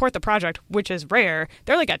 like, support the project, which is rare,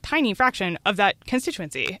 they're, like, a tiny fraction of that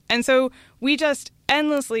constituency. And so we just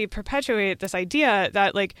endlessly perpetuate this idea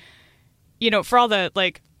that, like, for all the,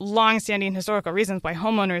 like, long-standing historical reasons why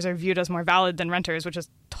homeowners are viewed as more valid than renters, which is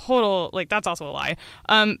total, like, that's also a lie.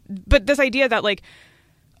 But this idea that, like,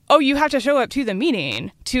 oh, you have to show up to the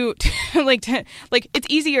meeting to it's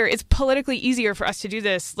easier, it's politically easier for us to do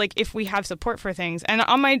this, like, if we have support for things. And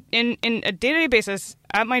on in a day-to-day basis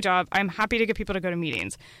at my job, I'm happy to get people to go to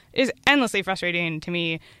meetings. It is endlessly frustrating to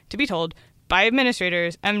me to be told by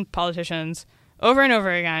administrators and politicians over and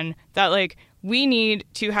over again that, like, we need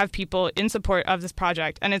to have people in support of this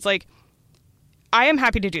project. And it's like, I am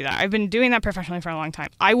happy to do that. I've been doing that professionally for a long time.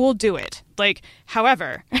 I will do it. Like,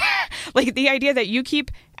 however, like, the idea that you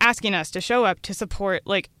keep asking us to show up to support,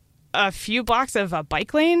 like, a few blocks of a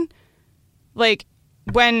bike lane, like,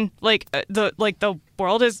 when, like, the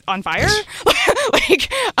world is on fire,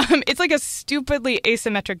 like, it's, like, a stupidly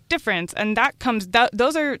asymmetric difference. And that comes,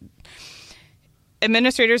 those are,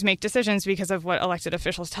 administrators make decisions because of what elected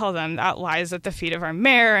officials tell them. That lies at the feet of our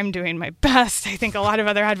mayor. I'm doing my best. I think a lot of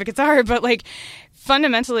other advocates are, but like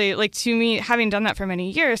fundamentally, like to me, having done that for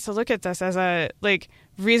many years, to look at this as a like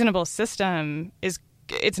reasonable system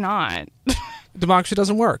it's not. Democracy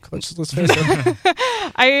doesn't work. Let's face it.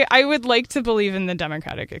 I would like to believe in the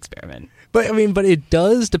democratic experiment. But it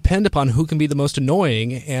does depend upon who can be the most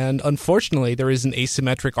annoying, and unfortunately, there is an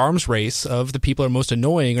asymmetric arms race of the people who are most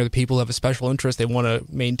annoying are the people who have a special interest they want to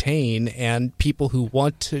maintain, and people who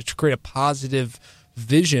want to create a positive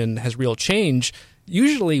vision has real change.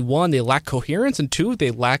 Usually, one, they lack coherence, and two,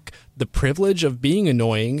 they lack the privilege of being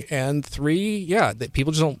annoying, and three, that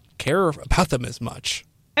people just don't care about them as much.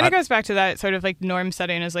 And it goes back to that sort of like norm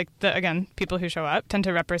setting is like people who show up tend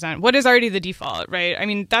to represent what is already the default, right? I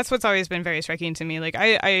mean, that's what's always been very striking to me. Like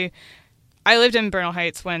I lived in Bernal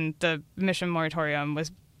Heights when the mission moratorium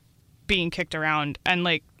was being kicked around. And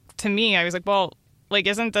like, to me, I was like, well, like,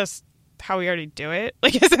 isn't this how we already do it?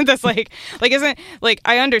 Like, isn't this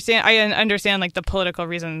I understand like the political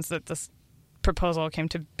reasons that this proposal came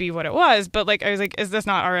to be what it was. But like, I was like, is this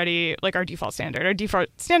not already like our default standard? Our default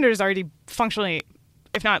standard is already functionally,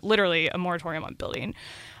 if not literally, a moratorium on building.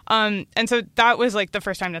 And so that was like the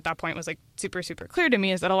first time that point was like super, super clear to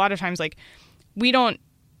me, is that a lot of times like we don't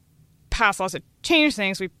pass laws to change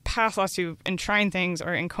things. We pass laws to enshrine things or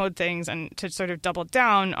encode things and to sort of double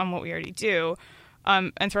down on what we already do.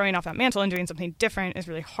 And throwing off that mantle and doing something different is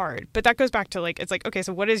really hard. But that goes back to like, it's like, okay,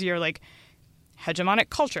 so what is your like hegemonic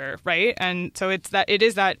culture, right? And so it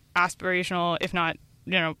is that aspirational, if not,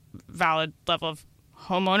 valid level of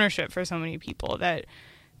home ownership for so many people that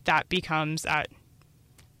becomes that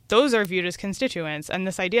those are viewed as constituents. And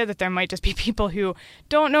this idea that there might just be people who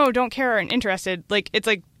don't know, don't care, aren't interested, like it's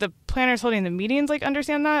like the planners holding the meetings like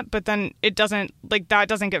understand that, but then it doesn't, like that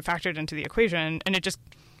doesn't get factored into the equation, and it just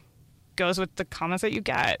goes with the comments that you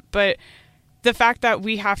get. But the fact that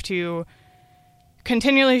we have to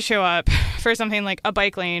continually show up for something like a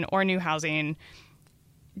bike lane or new housing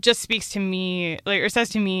just speaks to me, like, or says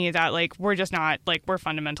to me that like we're just not, like, we're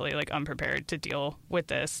fundamentally like unprepared to deal with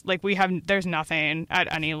this. Like there's nothing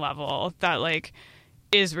at any level that like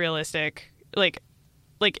is realistic, like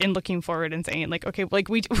in looking forward and saying like, okay, like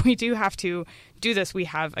we do have to do this. We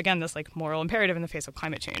have, again, this like moral imperative in the face of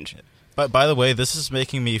climate change. But by the way, this is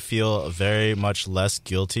making me feel very much less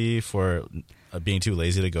guilty for being too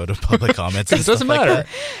lazy to go to public comments. It doesn't matter. Like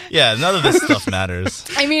yeah, none of this stuff matters.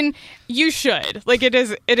 I mean, you should. Like, it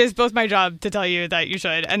is both my job to tell you that you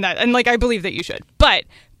should, and like I believe that you should. But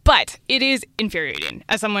it is infuriating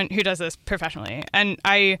as someone who does this professionally, and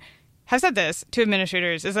I have said this to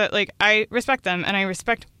administrators, is that like I respect them and I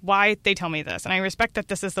respect why they tell me this, and I respect that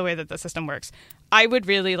this is the way that the system works. I would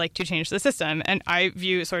really like to change the system, and I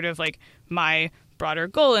view sort of like my broader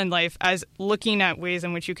goal in life as looking at ways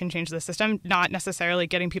in which you can change the system, not necessarily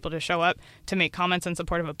getting people to show up to make comments in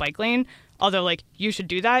support of a bike lane. Although, like, you should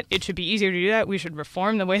do that. It should be easier to do that. We should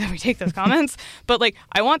reform the way that we take those comments. But, like,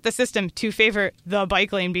 I want the system to favor the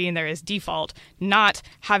bike lane being there as default, not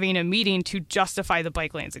having a meeting to justify the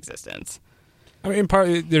bike lane's existence. I mean,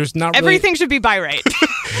 partly there's not everything should be by right.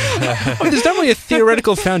 There's definitely a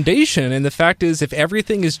theoretical foundation, and the fact is, if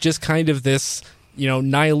everything is just kind of this,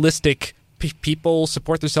 nihilistic, people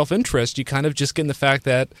support their self-interest, you kind of just get in the fact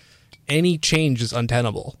that any change is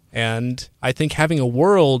untenable. And I think having a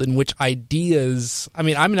world in which ideas, I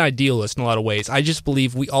mean, I'm an idealist in a lot of ways. I just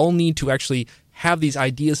believe we all need to actually have these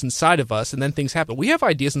ideas inside of us, and then things happen. We have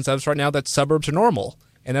ideas inside of us right now that suburbs are normal,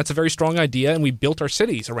 and that's a very strong idea, and we built our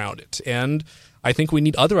cities around it. And I think we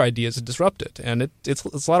need other ideas to disrupt it, and it's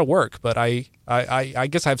a lot of work, but I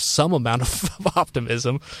guess I have some amount of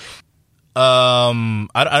optimism.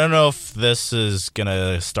 I don't know if this is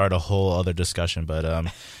gonna start a whole other discussion, but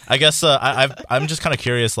I guess I'm just kind of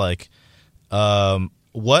curious, like,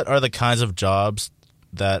 what are the kinds of jobs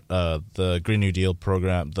that the Green New Deal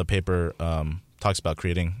program, the paper, talks about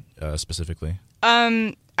creating specifically?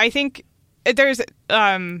 I think there's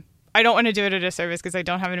I don't want to do it a disservice because I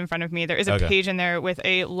don't have it in front of me. There is a page in there with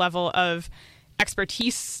a level of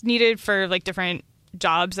expertise needed for like different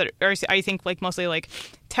jobs that are, I think, like mostly like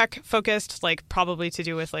tech focused, like probably to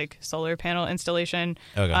do with like solar panel installation.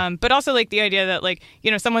 But also like the idea that like,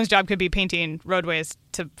 someone's job could be painting roadways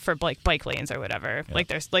for like bike lanes or whatever. Yeah.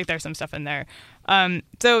 There's some stuff in there.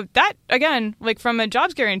 So that, again, like from a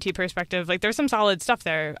jobs guarantee perspective, like there's some solid stuff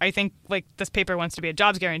there. I think like this paper wants to be a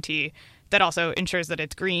jobs guarantee that also ensures that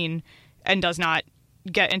it's green and does not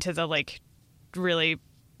get into the like really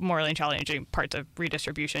morally challenging parts of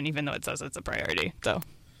redistribution, even though it says it's a priority.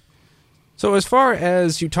 So as far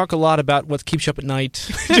as you talk a lot about what keeps you up at night,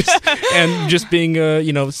 and just being,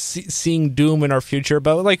 seeing doom in our future,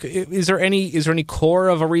 but like, is there any core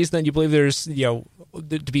of a reason that you believe there's, to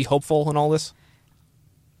be hopeful in all this?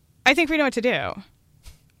 I think we know what to do.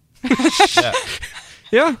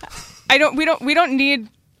 Yeah. We don't need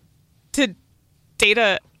to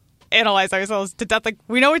data analyze ourselves to death. Like,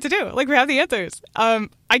 we know what to do. Like, we have the answers. I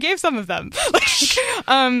gave some of them.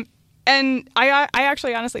 And I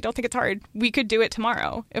actually honestly don't think it's hard. We could do it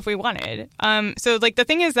tomorrow if we wanted. So like the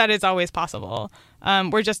thing is that it's always possible.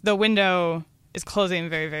 We're just, the window is closing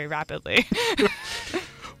very, very rapidly.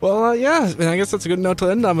 Well, yeah, and I guess that's a good note to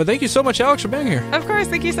end on. But thank you so much, Alex, for being here. Of course.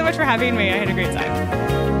 Thank you so much for having me. I had a great time.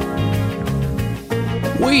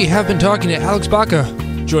 We have been talking to Alex Baca,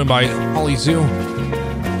 joined by Ollie Zhu,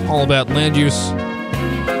 all about land use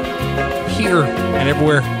here and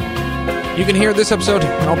everywhere. You can hear this episode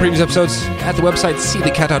and all previous episodes at the website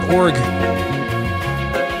seethecat.org.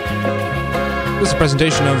 This is a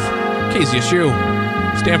presentation of KZSU,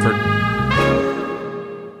 Stanford.